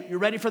say, you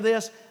ready for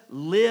this?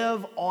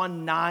 Live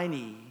on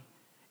 90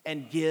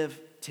 and give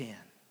 10.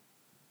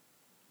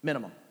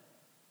 Minimum.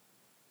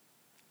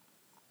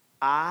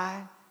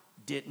 I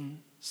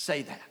didn't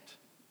say that.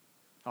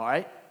 All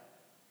right?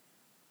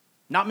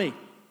 Not me.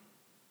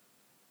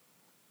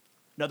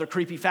 Another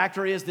creepy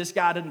factor is this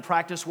guy didn't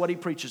practice what he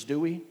preaches, do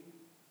we?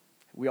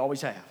 We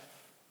always have.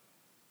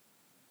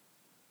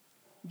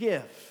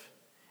 Give.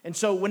 And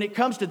so when it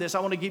comes to this,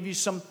 I want to give you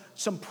some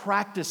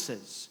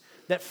practices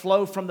that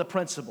flow from the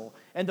principle.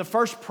 And the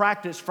first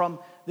practice from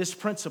this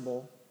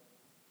principle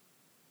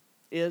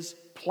is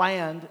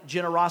planned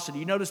generosity.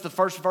 You notice the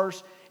first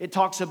verse, it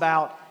talks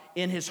about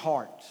in his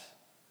heart.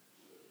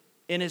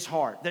 In his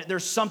heart.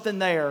 There's something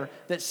there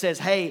that says,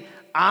 hey,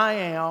 I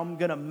am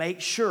going to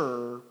make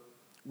sure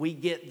we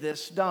get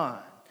this done.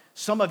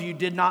 Some of you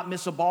did not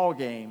miss a ball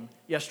game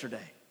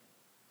yesterday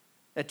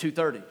at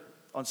 2:30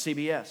 on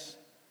CBS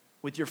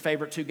with your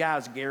favorite two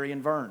guys, Gary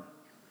and Vern.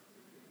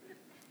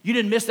 You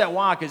didn't miss that.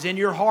 Why? Because in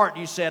your heart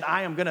you said,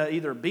 I am going to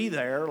either be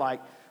there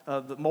like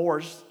the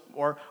Moores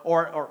or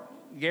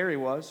Gary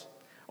was,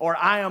 or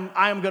I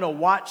am going to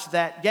watch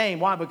that game.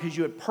 Why? Because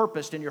you had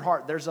purposed in your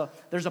heart. There's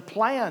a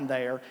plan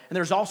there, and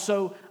there's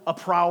also a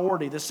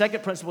priority. The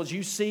second principle is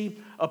you see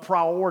a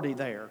priority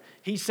there.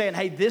 He's saying,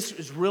 hey, this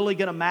is really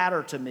going to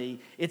matter to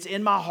me. It's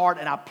in my heart,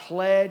 and I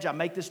pledge, I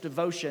make this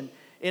devotion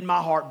in my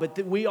heart.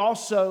 But we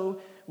also,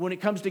 when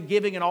it comes to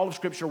giving in all of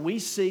Scripture, we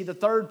see the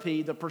third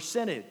P, the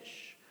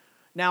percentage.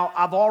 Now,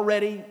 I've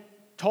already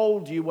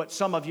told you what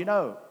some of you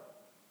know,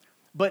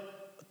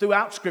 but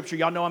throughout Scripture,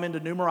 y'all know I'm into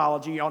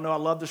numerology. Y'all know I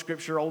love the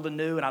Scripture, Old and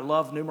New, and I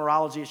love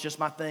numerology. It's just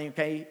my thing,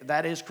 okay?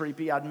 That is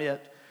creepy, I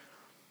admit.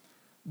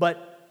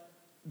 But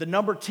the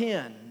number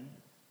 10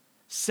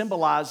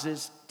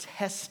 symbolizes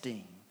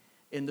testing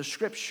in the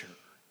Scripture.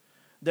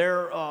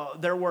 There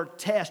were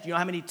tests. You know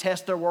how many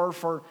tests there were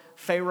for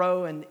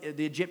Pharaoh and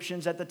the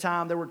Egyptians at the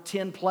time? There were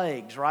 10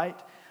 plagues, right?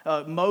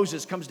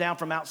 Moses comes down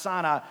from Mount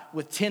Sinai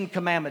with 10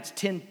 commandments,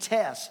 10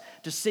 tests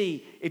to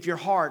see if your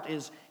heart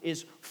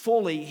is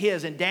fully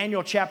his. In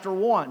Daniel chapter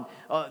 1,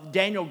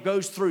 Daniel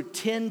goes through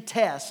 10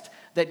 tests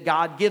that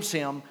God gives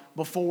him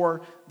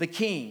before the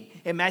king.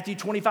 In Matthew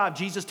 25,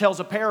 Jesus tells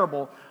a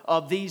parable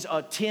of these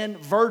 10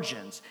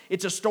 virgins.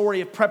 It's a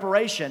story of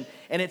preparation,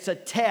 and it's a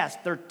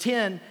test. They're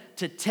 10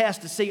 to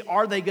test to see,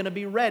 are they going to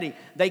be ready?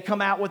 They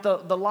come out with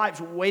the lights,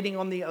 waiting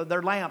on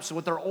their lamps,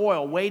 with their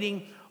oil,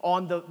 waiting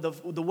on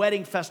the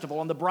wedding festival,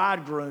 on the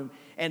bridegroom,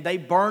 and they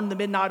burn the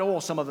midnight oil,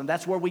 some of them.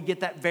 That's where we get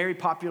that very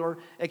popular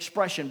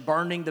expression,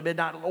 burning the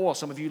midnight oil.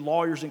 Some of you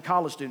lawyers and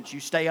college students, you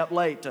stay up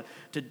late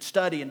to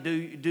study and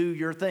do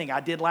your thing.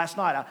 I did last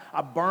night.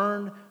 I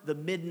burned the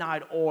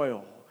midnight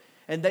oil.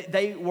 And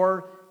they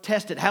were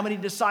tested. How many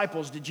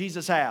disciples did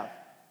Jesus have?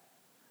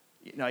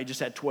 No, he just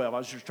had 12. I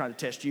was just trying to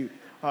test you.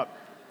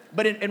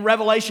 But in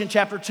Revelation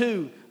chapter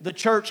 2, the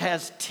church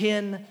has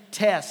 10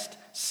 tests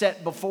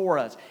set before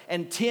us.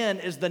 And 10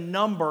 is the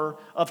number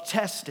of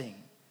testing.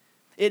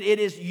 It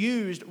is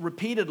used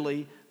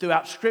repeatedly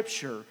throughout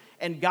Scripture.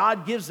 And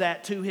God gives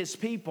that to His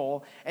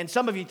people. And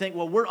some of you think,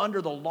 well, we're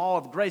under the law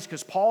of grace,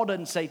 because Paul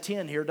doesn't say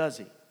 10 here, does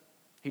he?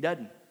 He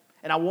doesn't.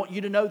 And I want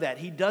you to know that.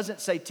 He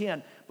doesn't say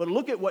 10. But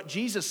look at what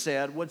Jesus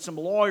said when some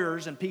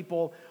lawyers and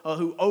people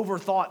who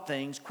overthought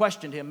things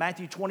questioned Him.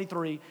 Matthew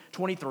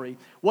 23.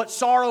 What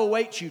sorrow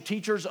awaits you,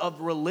 teachers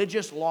of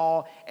religious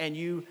law, and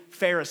you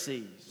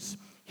Pharisees,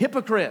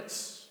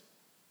 hypocrites!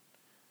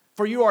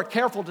 For you are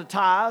careful to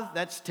tithe,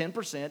 that's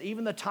 10%,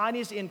 even the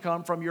tiniest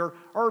income from your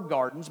herb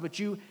gardens, but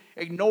you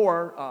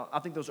ignore, I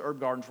think those herb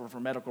gardens were for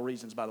medical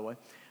reasons, by the way,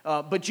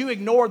 but you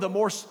ignore the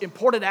more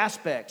important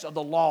aspects of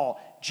the law: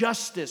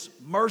 justice,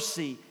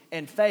 mercy,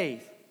 and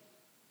faith.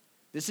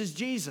 This is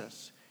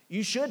Jesus.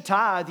 You should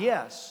tithe,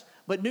 yes,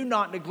 but do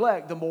not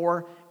neglect the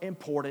more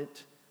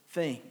important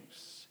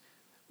things.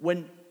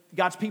 When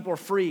God's people are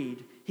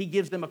freed, He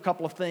gives them a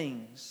couple of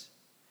things.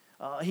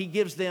 He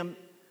gives them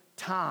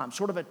time,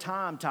 sort of a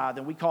time tithe,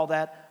 and we call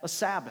that a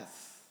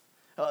Sabbath.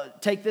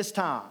 Take this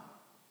time.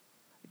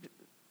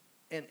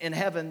 In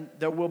heaven,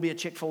 there will be a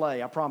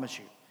Chick-fil-A, I promise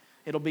you.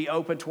 It'll be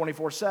open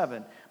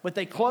 24/7. But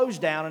they close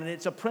down, and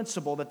it's a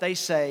principle that they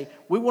say,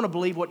 we want to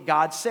believe what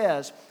God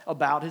says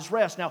about His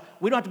rest. Now,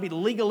 we don't have to be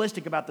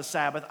legalistic about the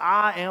Sabbath.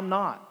 I am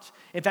not.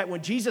 In fact,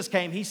 when Jesus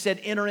came, He said,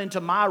 enter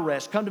into my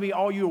rest. Come to me,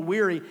 all you are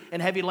weary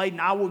and heavy laden.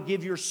 I will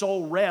give your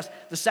soul rest.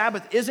 The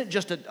Sabbath isn't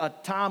just a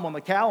time on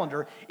the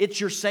calendar. It's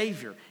your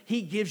Savior.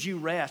 He gives you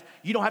rest.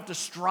 You don't have to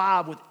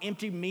strive with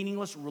empty,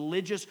 meaningless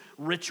religious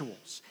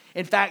rituals.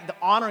 In fact,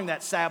 honoring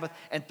that Sabbath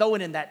and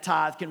throwing in that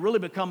tithe can really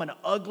become an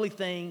ugly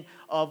thing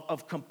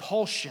of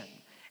compulsion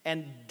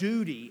and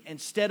duty,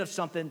 instead of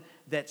something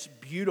that's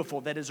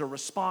beautiful, that is a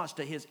response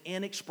to His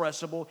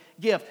inexpressible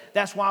gift.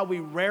 That's why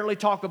we rarely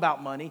talk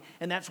about money,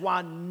 and that's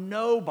why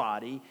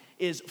nobody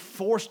is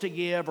forced to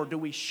give, or do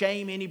we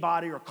shame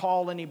anybody or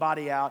call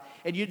anybody out.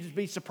 And you'd just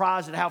be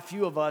surprised at how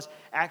few of us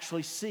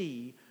actually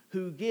see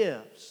who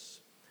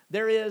gives.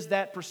 There is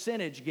that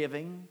percentage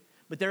giving,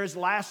 but there is,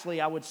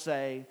 lastly, I would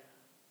say,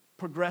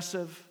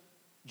 progressive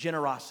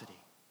generosity.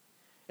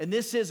 And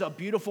this is a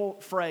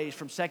beautiful phrase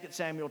from 2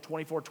 Samuel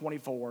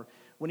 24:24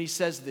 when he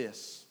says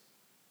this.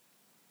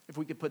 If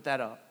we could put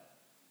that up.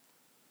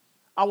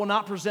 I will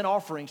not present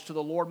offerings to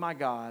the Lord my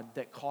God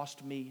that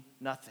cost me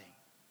nothing.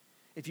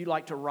 If you'd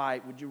like to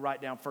write, would you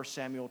write down 1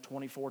 Samuel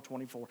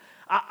 24:24?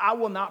 I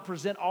will not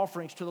present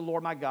offerings to the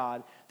Lord my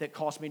God that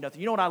cost me nothing.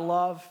 You know what I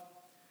love?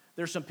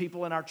 There's some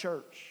people in our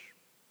church.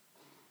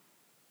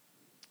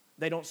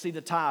 They don't see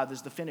the tithe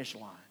as the finish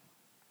line.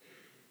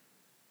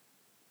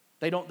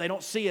 They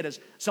don't see it as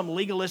some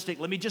legalistic,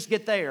 let me just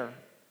get there,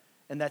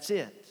 and that's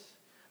it.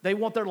 They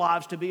want their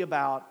lives to be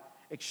about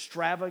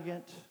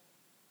extravagant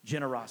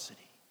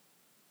generosity.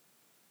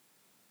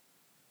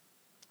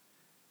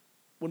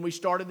 When we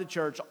started the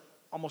church,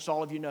 almost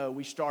all of you know,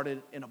 we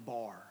started in a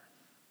bar,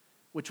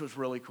 which was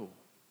really cool.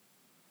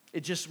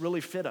 It just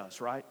really fit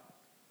us, right?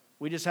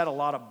 We just had a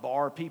lot of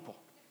bar people.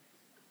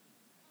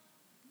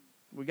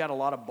 We got a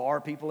lot of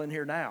bar people in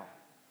here now.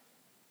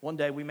 One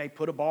day we may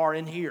put a bar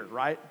in here,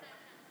 right?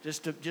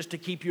 Just to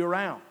keep you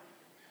around.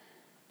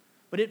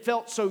 But it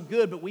felt so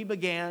good, but we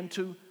began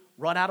to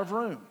run out of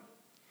room.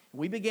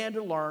 We began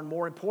to learn,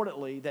 more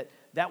importantly,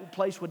 that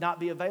place would not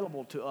be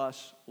available to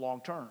us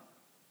long term.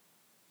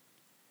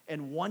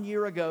 And 1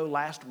 year ago,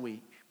 last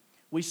week,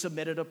 we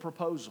submitted a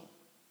proposal.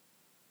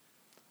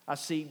 I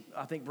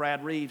think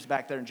Brad Reeves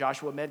back there and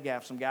Joshua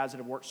Medgaff, some guys that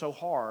have worked so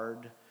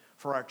hard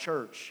for our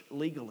church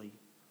legally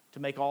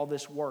to make all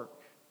this work.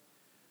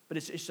 But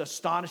it's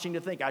astonishing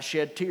to think. I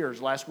shed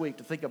tears last week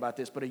to think about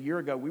this. But a year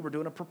ago, we were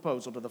doing a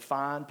proposal to the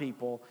fine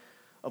people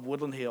of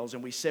Woodland Hills,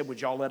 and we said,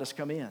 would y'all let us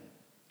come in?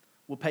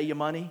 We'll pay you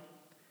money.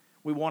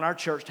 We want our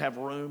church to have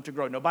room to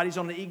grow. Nobody's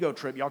on an ego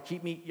trip. Y'all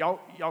keep me,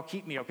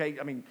 okay?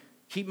 I mean,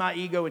 keep my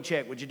ego in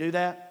check. Would you do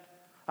that?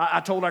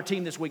 I told our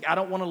team this week, I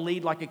don't want to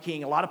lead like a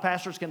king. A lot of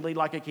pastors can lead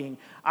like a king.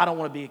 I don't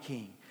want to be a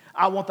king.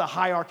 I want the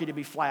hierarchy to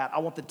be flat. I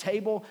want the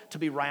table to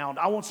be round.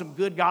 I want some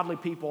good, godly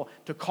people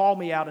to call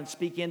me out and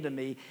speak into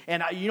me.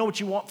 And you know what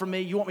you want from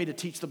me? You want me to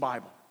teach the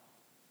Bible.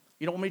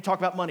 You don't want me to talk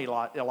about money a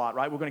lot,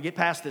 right? We're going to get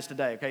past this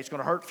today, okay? It's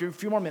going to hurt a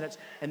few more minutes,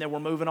 and then we're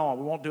moving on.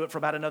 We won't do it for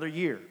about another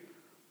year.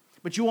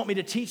 But you want me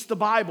to teach the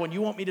Bible, and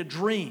you want me to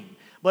dream.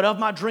 But of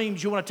my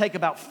dreams, you want to take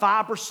about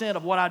 5%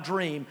 of what I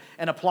dream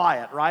and apply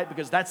it, right?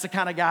 Because that's the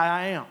kind of guy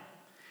I am.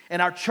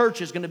 And our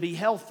church is going to be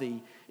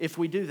healthy if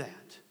we do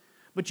that.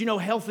 But you know,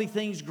 healthy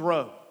things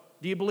grow.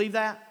 Do you believe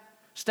that?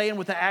 Staying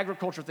with the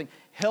agriculture thing.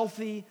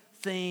 Healthy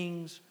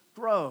things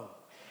grow.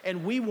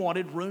 And we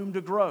wanted room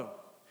to grow.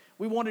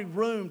 We wanted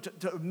room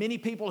to many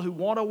people who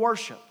want to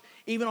worship,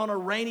 even on a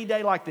rainy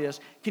day like this,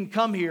 can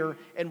come here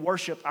and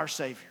worship our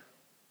Savior.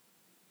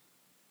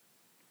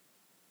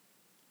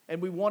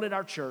 And we wanted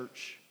our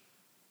church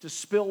to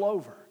spill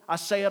over. I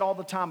say it all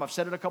the time. I've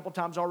said it a couple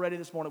times already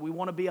this morning. We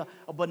want to be a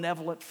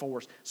benevolent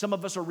force. Some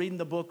of us are reading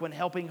the book When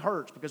Helping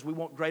Hurts because we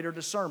want greater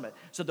discernment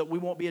so that we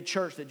won't be a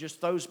church that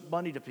just throws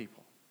money to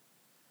people,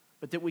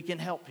 but that we can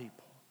help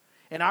people.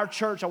 In our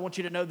church, I want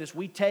you to know this.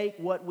 We take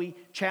what we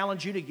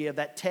challenge you to give,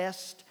 that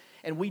test,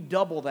 and we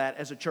double that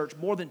as a church.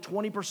 More than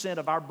 20%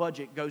 of our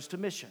budget goes to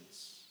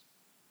missions.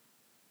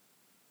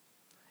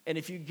 And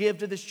if you give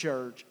to this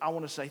church, I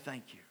want to say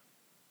thank you.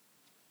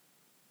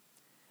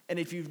 And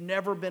if you've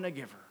never been a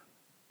giver,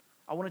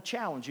 I want to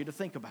challenge you to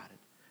think about it.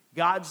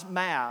 God's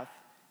math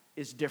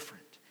is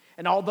different.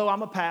 And although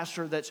I'm a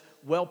pastor that's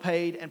well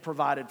paid and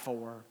provided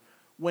for,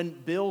 when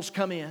bills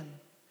come in,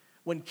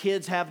 when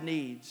kids have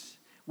needs,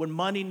 when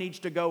money needs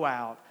to go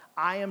out,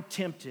 I am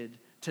tempted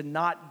to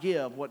not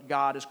give what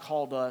God has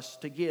called us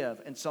to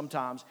give. And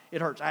sometimes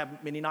it hurts. I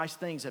have many nice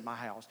things at my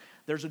house.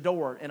 There's a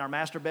door in our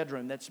master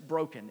bedroom that's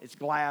broken. Its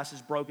glass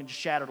is broken, just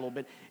shattered a little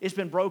bit. It's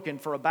been broken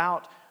for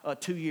about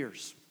 2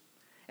 years.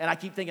 And I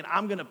keep thinking,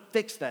 I'm going to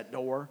fix that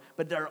door,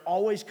 but there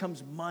always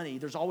comes money.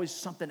 There's always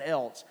something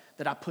else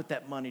that I put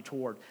that money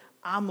toward.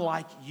 I'm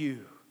like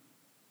you.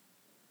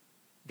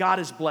 God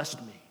has blessed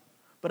me,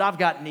 but I've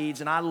got needs,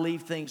 and I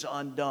leave things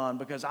undone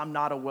because I'm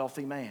not a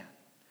wealthy man.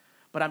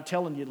 But I'm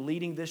telling you,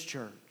 leading this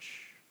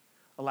church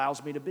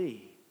allows me to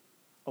be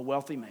a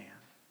wealthy man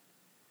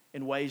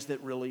in ways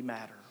that really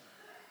matter.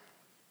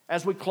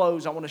 As we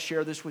close, I want to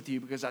share this with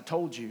you because I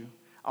told you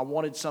I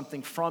wanted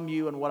something from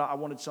you and I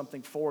wanted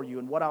something for you.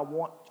 And what I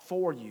want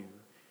for you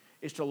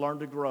is to learn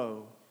to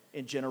grow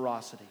in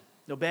generosity.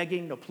 No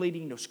begging, no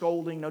pleading, no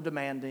scolding, no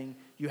demanding.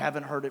 You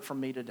haven't heard it from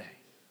me today.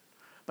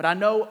 But I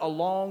know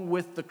along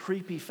with the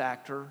creepy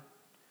factor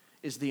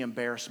is the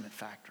embarrassment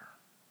factor.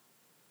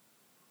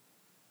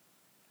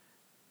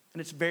 And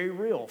it's very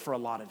real for a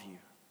lot of you.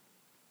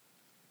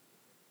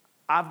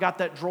 I've got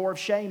that drawer of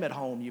shame at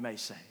home, you may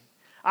say.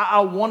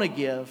 I want to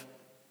give,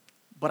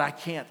 but I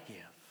can't give.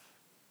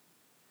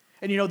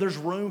 And you know, there's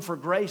room for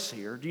grace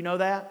here. Do you know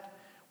that?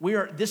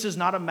 This is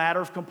not a matter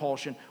of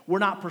compulsion. We're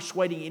not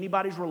persuading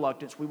anybody's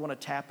reluctance. We want to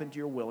tap into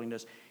your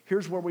willingness.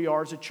 Here's where we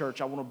are as a church.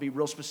 I want to be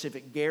real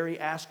specific. Gary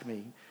asked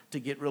me to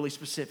get really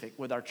specific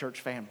with our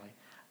church family.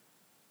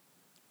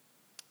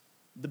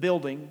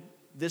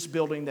 This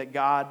building that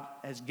God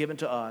has given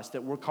to us,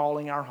 that we're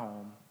calling our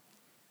home,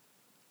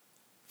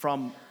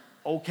 from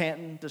Old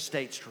Canton to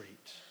State Street,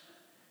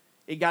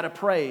 it got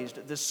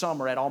appraised this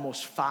summer at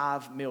almost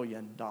 $5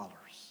 million.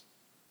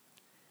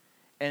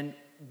 And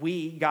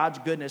God's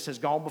goodness has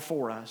gone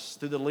before us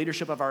through the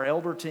leadership of our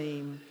elder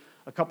team,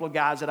 a couple of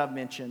guys that I've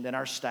mentioned, and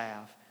our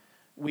staff.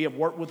 We have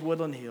worked with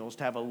Woodland Hills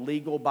to have a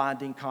legal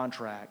binding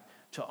contract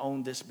to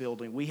own this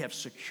building. We have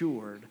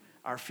secured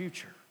our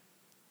future.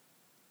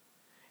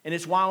 And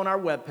it's why on our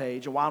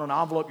webpage, and why on an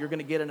envelope you're going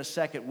to get in a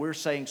second, we're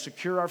saying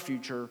secure our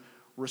future,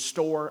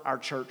 restore our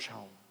church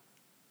home.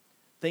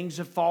 Things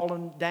have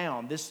fallen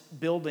down. This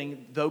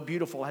building, though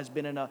beautiful, has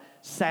been in a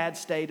sad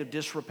state of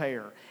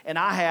disrepair. And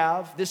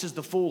this is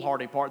the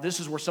foolhardy part. This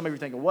is where some of you are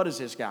thinking, what is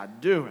this guy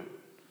doing?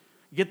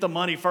 Get the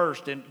money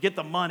first and get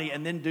the money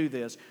and then do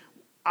this.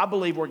 I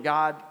believe where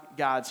God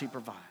guides, He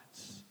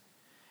provides.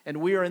 And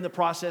we are in the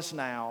process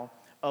now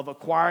of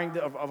acquiring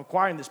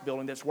this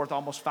building that's worth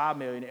almost $5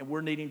 million, and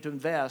we're needing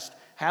to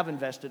have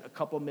invested a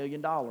couple of $1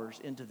 million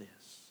into this.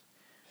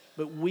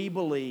 But we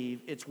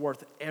believe it's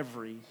worth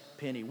every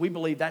penny. We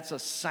believe that's a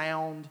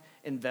sound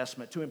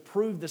investment to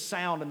improve the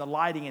sound and the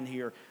lighting in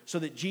here so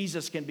that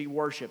Jesus can be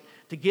worshiped.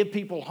 To give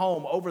people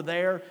home. Over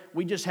there,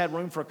 we just had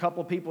room for a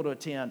couple of people to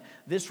attend.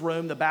 This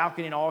room, the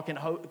balcony and all, can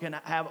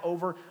have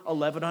over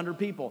 1,100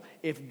 people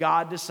if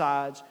God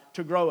decides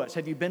to grow us.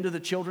 Have you been to the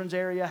children's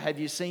area? Have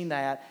you seen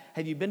that?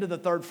 Have you been to the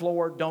third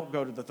floor? Don't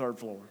go to the third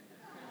floor.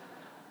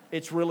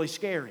 It's really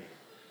scary.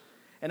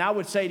 And I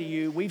would say to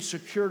you, we've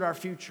secured our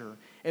future.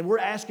 And we're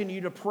asking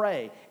you to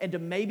pray and to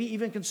maybe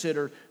even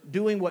consider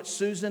doing what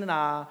Susan and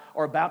I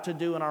are about to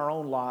do in our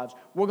own lives.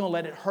 We're going to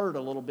let it hurt a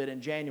little bit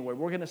in January.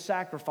 We're going to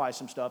sacrifice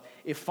some stuff.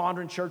 If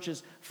Fondren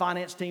Church's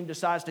finance team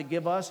decides to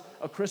give us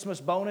a Christmas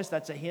bonus,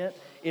 that's a hint.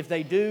 If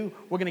they do,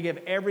 we're going to give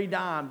every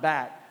dime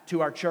back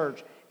to our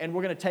church. And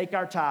we're going to take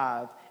our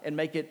tithe and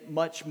make it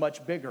much,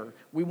 much bigger.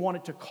 We want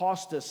it to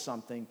cost us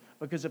something,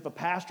 because if a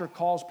pastor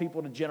calls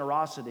people to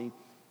generosity,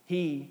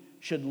 he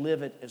should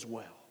live it as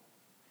well.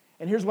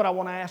 And here's what I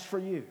want to ask for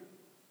you.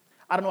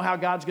 I don't know how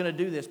God's going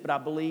to do this, but I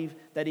believe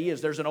that He is.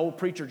 There's an old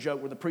preacher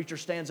joke where the preacher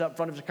stands up in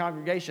front of his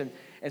congregation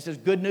and says,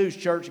 "Good news,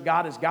 church,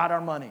 God has got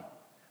our money.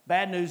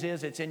 Bad news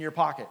is it's in your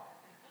pocket."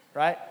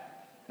 Right?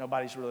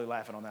 Nobody's really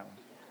laughing on that one.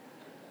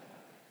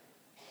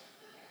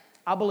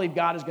 I believe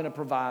God is going to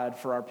provide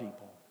for our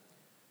people.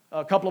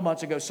 A couple of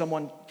months ago,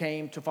 someone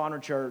came to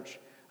Fondren Church.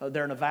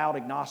 They're an avowed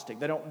agnostic.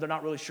 They're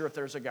not really sure if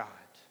there's a God.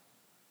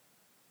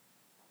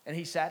 And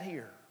he sat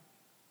here.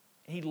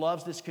 He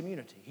loves this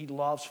community. He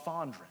loves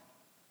Fondren.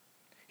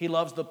 He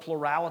loves the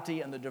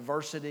plurality and the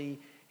diversity.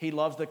 He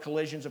loves the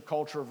collisions of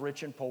culture of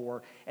rich and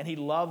poor. And he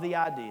loved the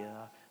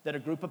idea that a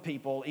group of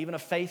people, even a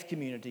faith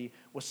community,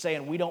 was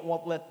saying, we don't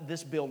want to let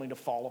this building to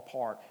fall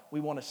apart. We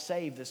want to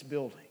save this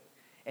building.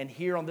 And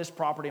here on this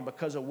property, and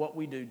because of what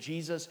we do,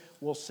 Jesus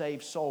will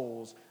save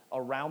souls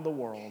around the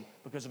world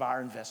because of our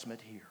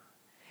investment here.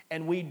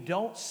 And we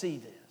don't see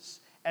this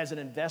as an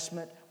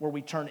investment where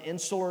we turn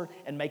insular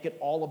and make it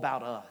all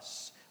about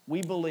us.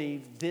 We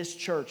believe this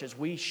church, as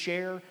we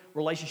share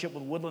relationship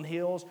with Woodland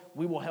Hills,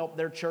 we will help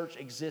their church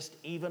exist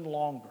even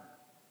longer.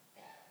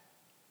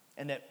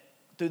 And that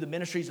through the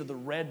ministries of the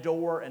Red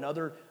Door and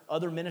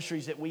other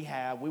ministries that we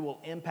have, we will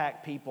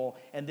impact people.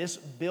 And this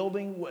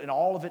building, in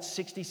all of its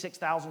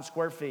 66,000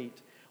 square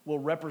feet, will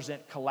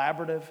represent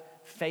collaborative,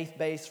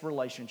 faith-based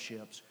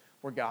relationships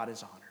where God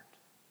is honored.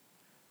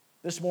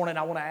 This morning,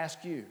 I want to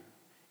ask you,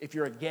 if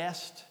you're a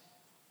guest,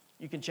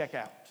 you can check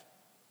out.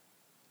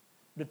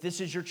 But if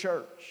this is your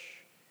church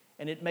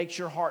and it makes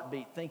your heart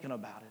beat thinking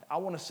about it, I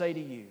want to say to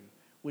you,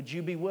 would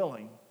you be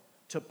willing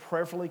to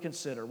prayerfully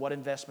consider what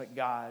investment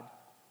God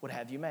would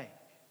have you make?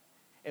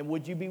 And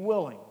would you be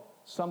willing,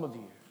 some of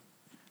you,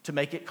 to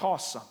make it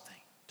cost something,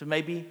 to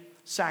maybe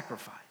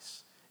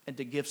sacrifice and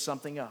to give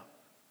something up?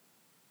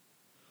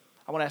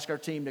 I want to ask our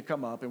team to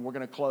come up, and we're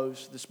going to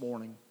close this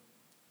morning.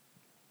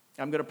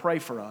 I'm going to pray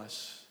for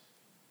us.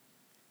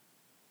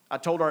 I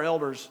told our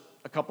elders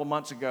a couple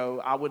months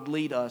ago I would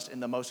lead us in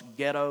the most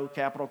ghetto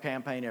capital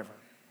campaign ever.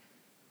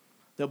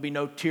 There'll be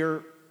no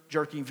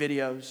tear-jerking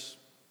videos,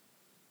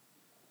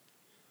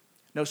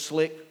 no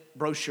slick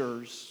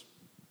brochures.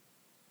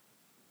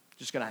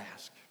 Just going to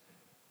ask.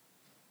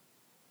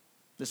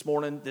 This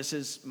morning, this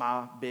is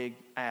my big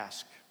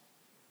ask.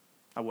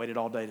 I waited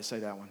all day to say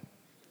that one.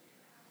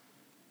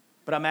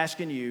 But I'm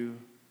asking you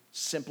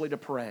simply to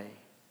pray.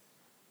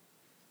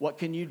 What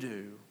can you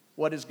do?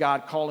 What is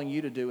God calling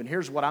you to do? And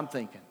here's what I'm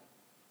thinking.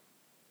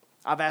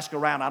 I've asked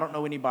around. I don't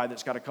know anybody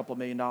that's got a couple $1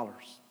 million.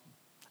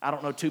 I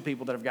don't know two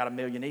people that have got $1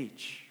 million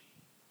each.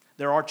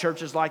 There are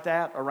churches like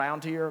that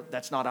around here.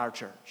 That's not our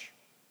church.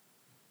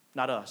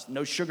 Not us.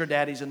 No sugar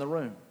daddies in the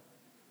room.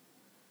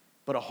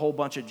 But a whole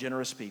bunch of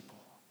generous people.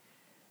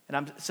 And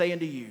I'm saying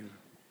to you,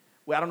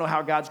 well, I don't know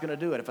how God's going to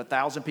do it. If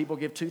 1,000 people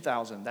give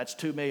 2,000, that's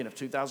 2 million. If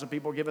 2,000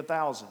 people give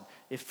 1,000,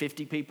 if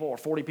 50 people or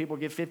 40 people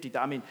give 50,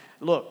 I mean,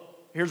 look,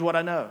 here's what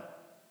I know.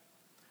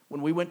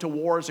 When we went to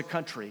war as a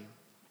country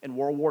in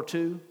World War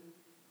II,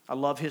 I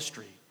love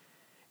history.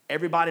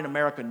 Everybody in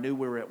America knew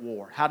we were at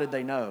war. How did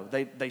they know?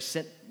 They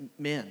sent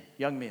men,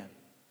 young men.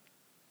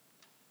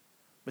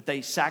 But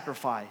they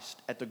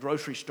sacrificed at the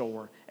grocery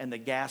store and the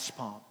gas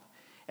pump.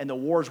 And the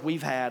wars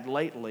we've had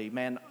lately,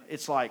 man,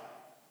 it's like,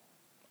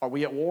 are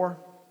we at war?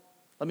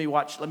 Let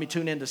me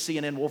tune in to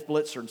CNN Wolf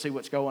Blitzer and see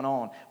what's going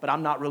on. But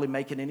I'm not really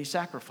making any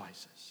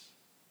sacrifices.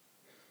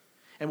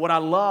 And what I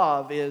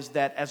love is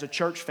that as a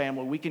church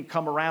family, we can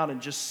come around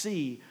and just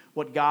see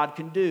what God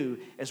can do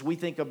as we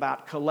think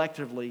about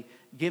collectively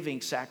giving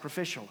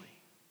sacrificially.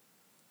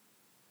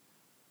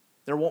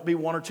 There won't be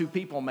one or two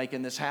people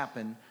making this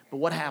happen, but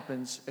what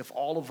happens if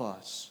all of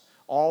us,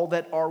 all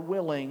that are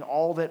willing,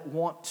 all that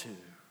want to,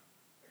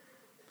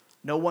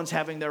 no one's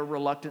having their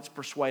reluctance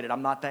persuaded?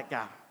 I'm not that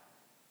guy.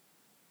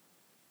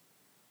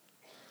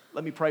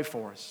 Let me pray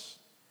for us.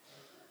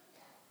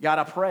 God,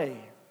 I pray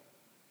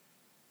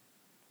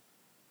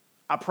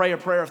a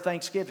prayer of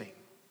thanksgiving.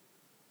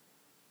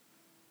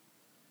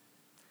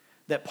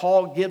 That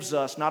Paul gives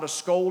us, not a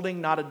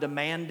scolding, not a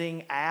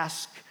demanding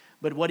ask,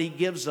 but what he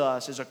gives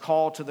us is a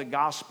call to the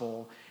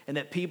gospel, and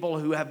that people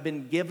who have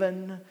been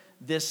given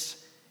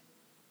this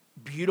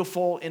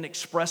beautiful,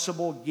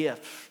 inexpressible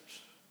gift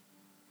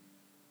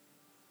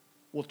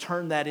will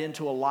turn that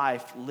into a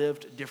life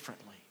lived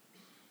differently.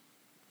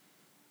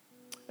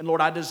 And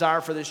Lord, I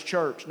desire for this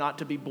church not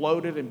to be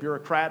bloated and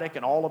bureaucratic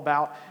and all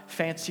about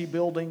fancy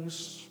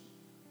buildings,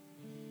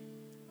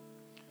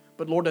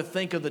 but Lord, to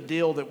think of the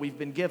deal that we've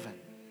been given.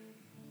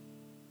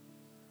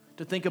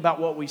 To think about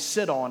what we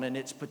sit on and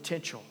its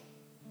potential.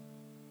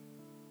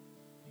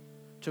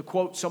 To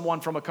quote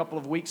someone from a couple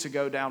of weeks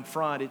ago down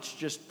front, it's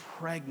just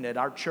pregnant.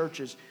 Our church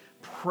is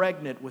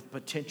pregnant with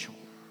potential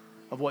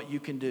of what you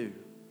can do.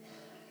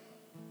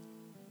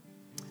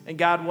 And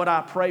God, what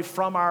I pray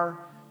from our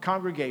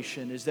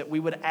congregation is that we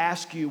would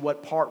ask you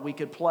what part we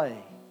could play.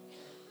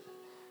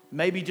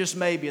 Maybe, just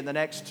maybe, in the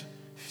next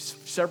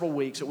several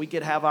weeks that we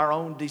could have our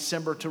own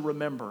December to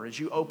remember as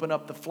you open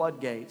up the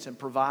floodgates and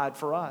provide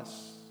for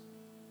us.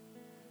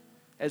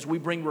 As we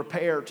bring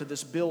repair to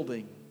this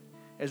building,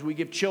 as we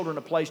give children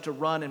a place to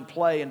run and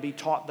play and be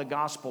taught the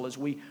gospel, as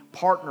we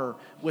partner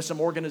with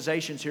some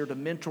organizations here to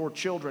mentor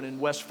children in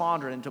West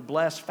Fondren and to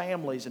bless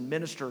families and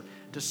minister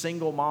to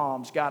single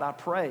moms. God, I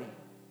pray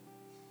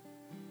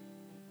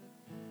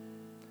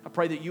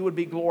that you would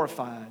be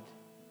glorified,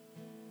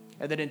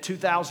 and that in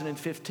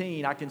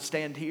 2015 I can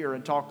stand here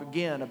and talk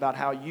again about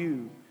how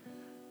you,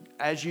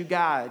 as you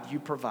guide, you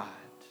provide.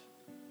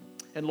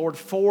 And Lord,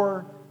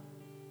 for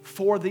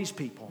these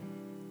people,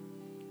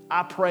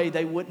 I pray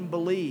they wouldn't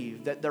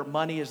believe that their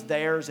money is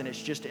theirs and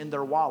it's just in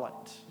their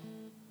wallet.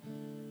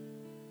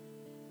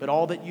 But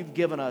all that you've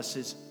given us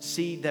is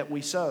seed that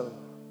we sow.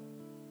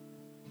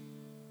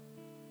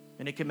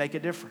 And it can make a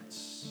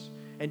difference.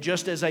 And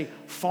just as a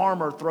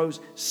farmer throws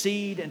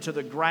seed into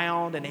the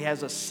ground and he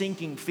has a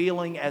sinking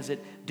feeling as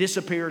it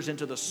disappears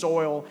into the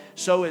soil,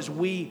 so as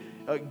we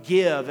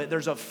give,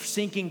 there's a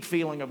sinking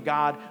feeling of,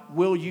 God,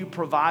 will you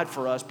provide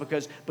for us?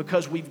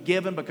 Because we've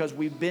given, because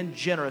we've been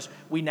generous,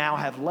 we now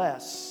have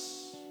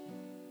less.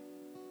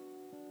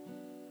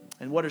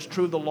 And what is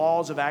true of the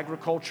laws of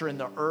agriculture and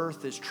the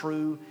earth is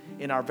true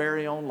in our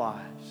very own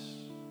lives.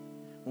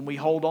 When we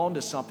hold on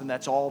to something,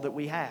 that's all that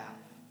we have.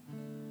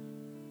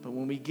 But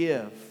when we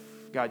give,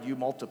 God, you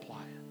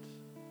multiply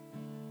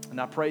it.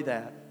 And I pray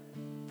that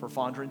for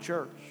Fondren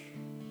Church.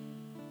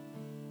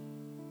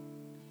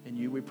 In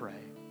you we pray.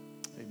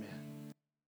 Amen.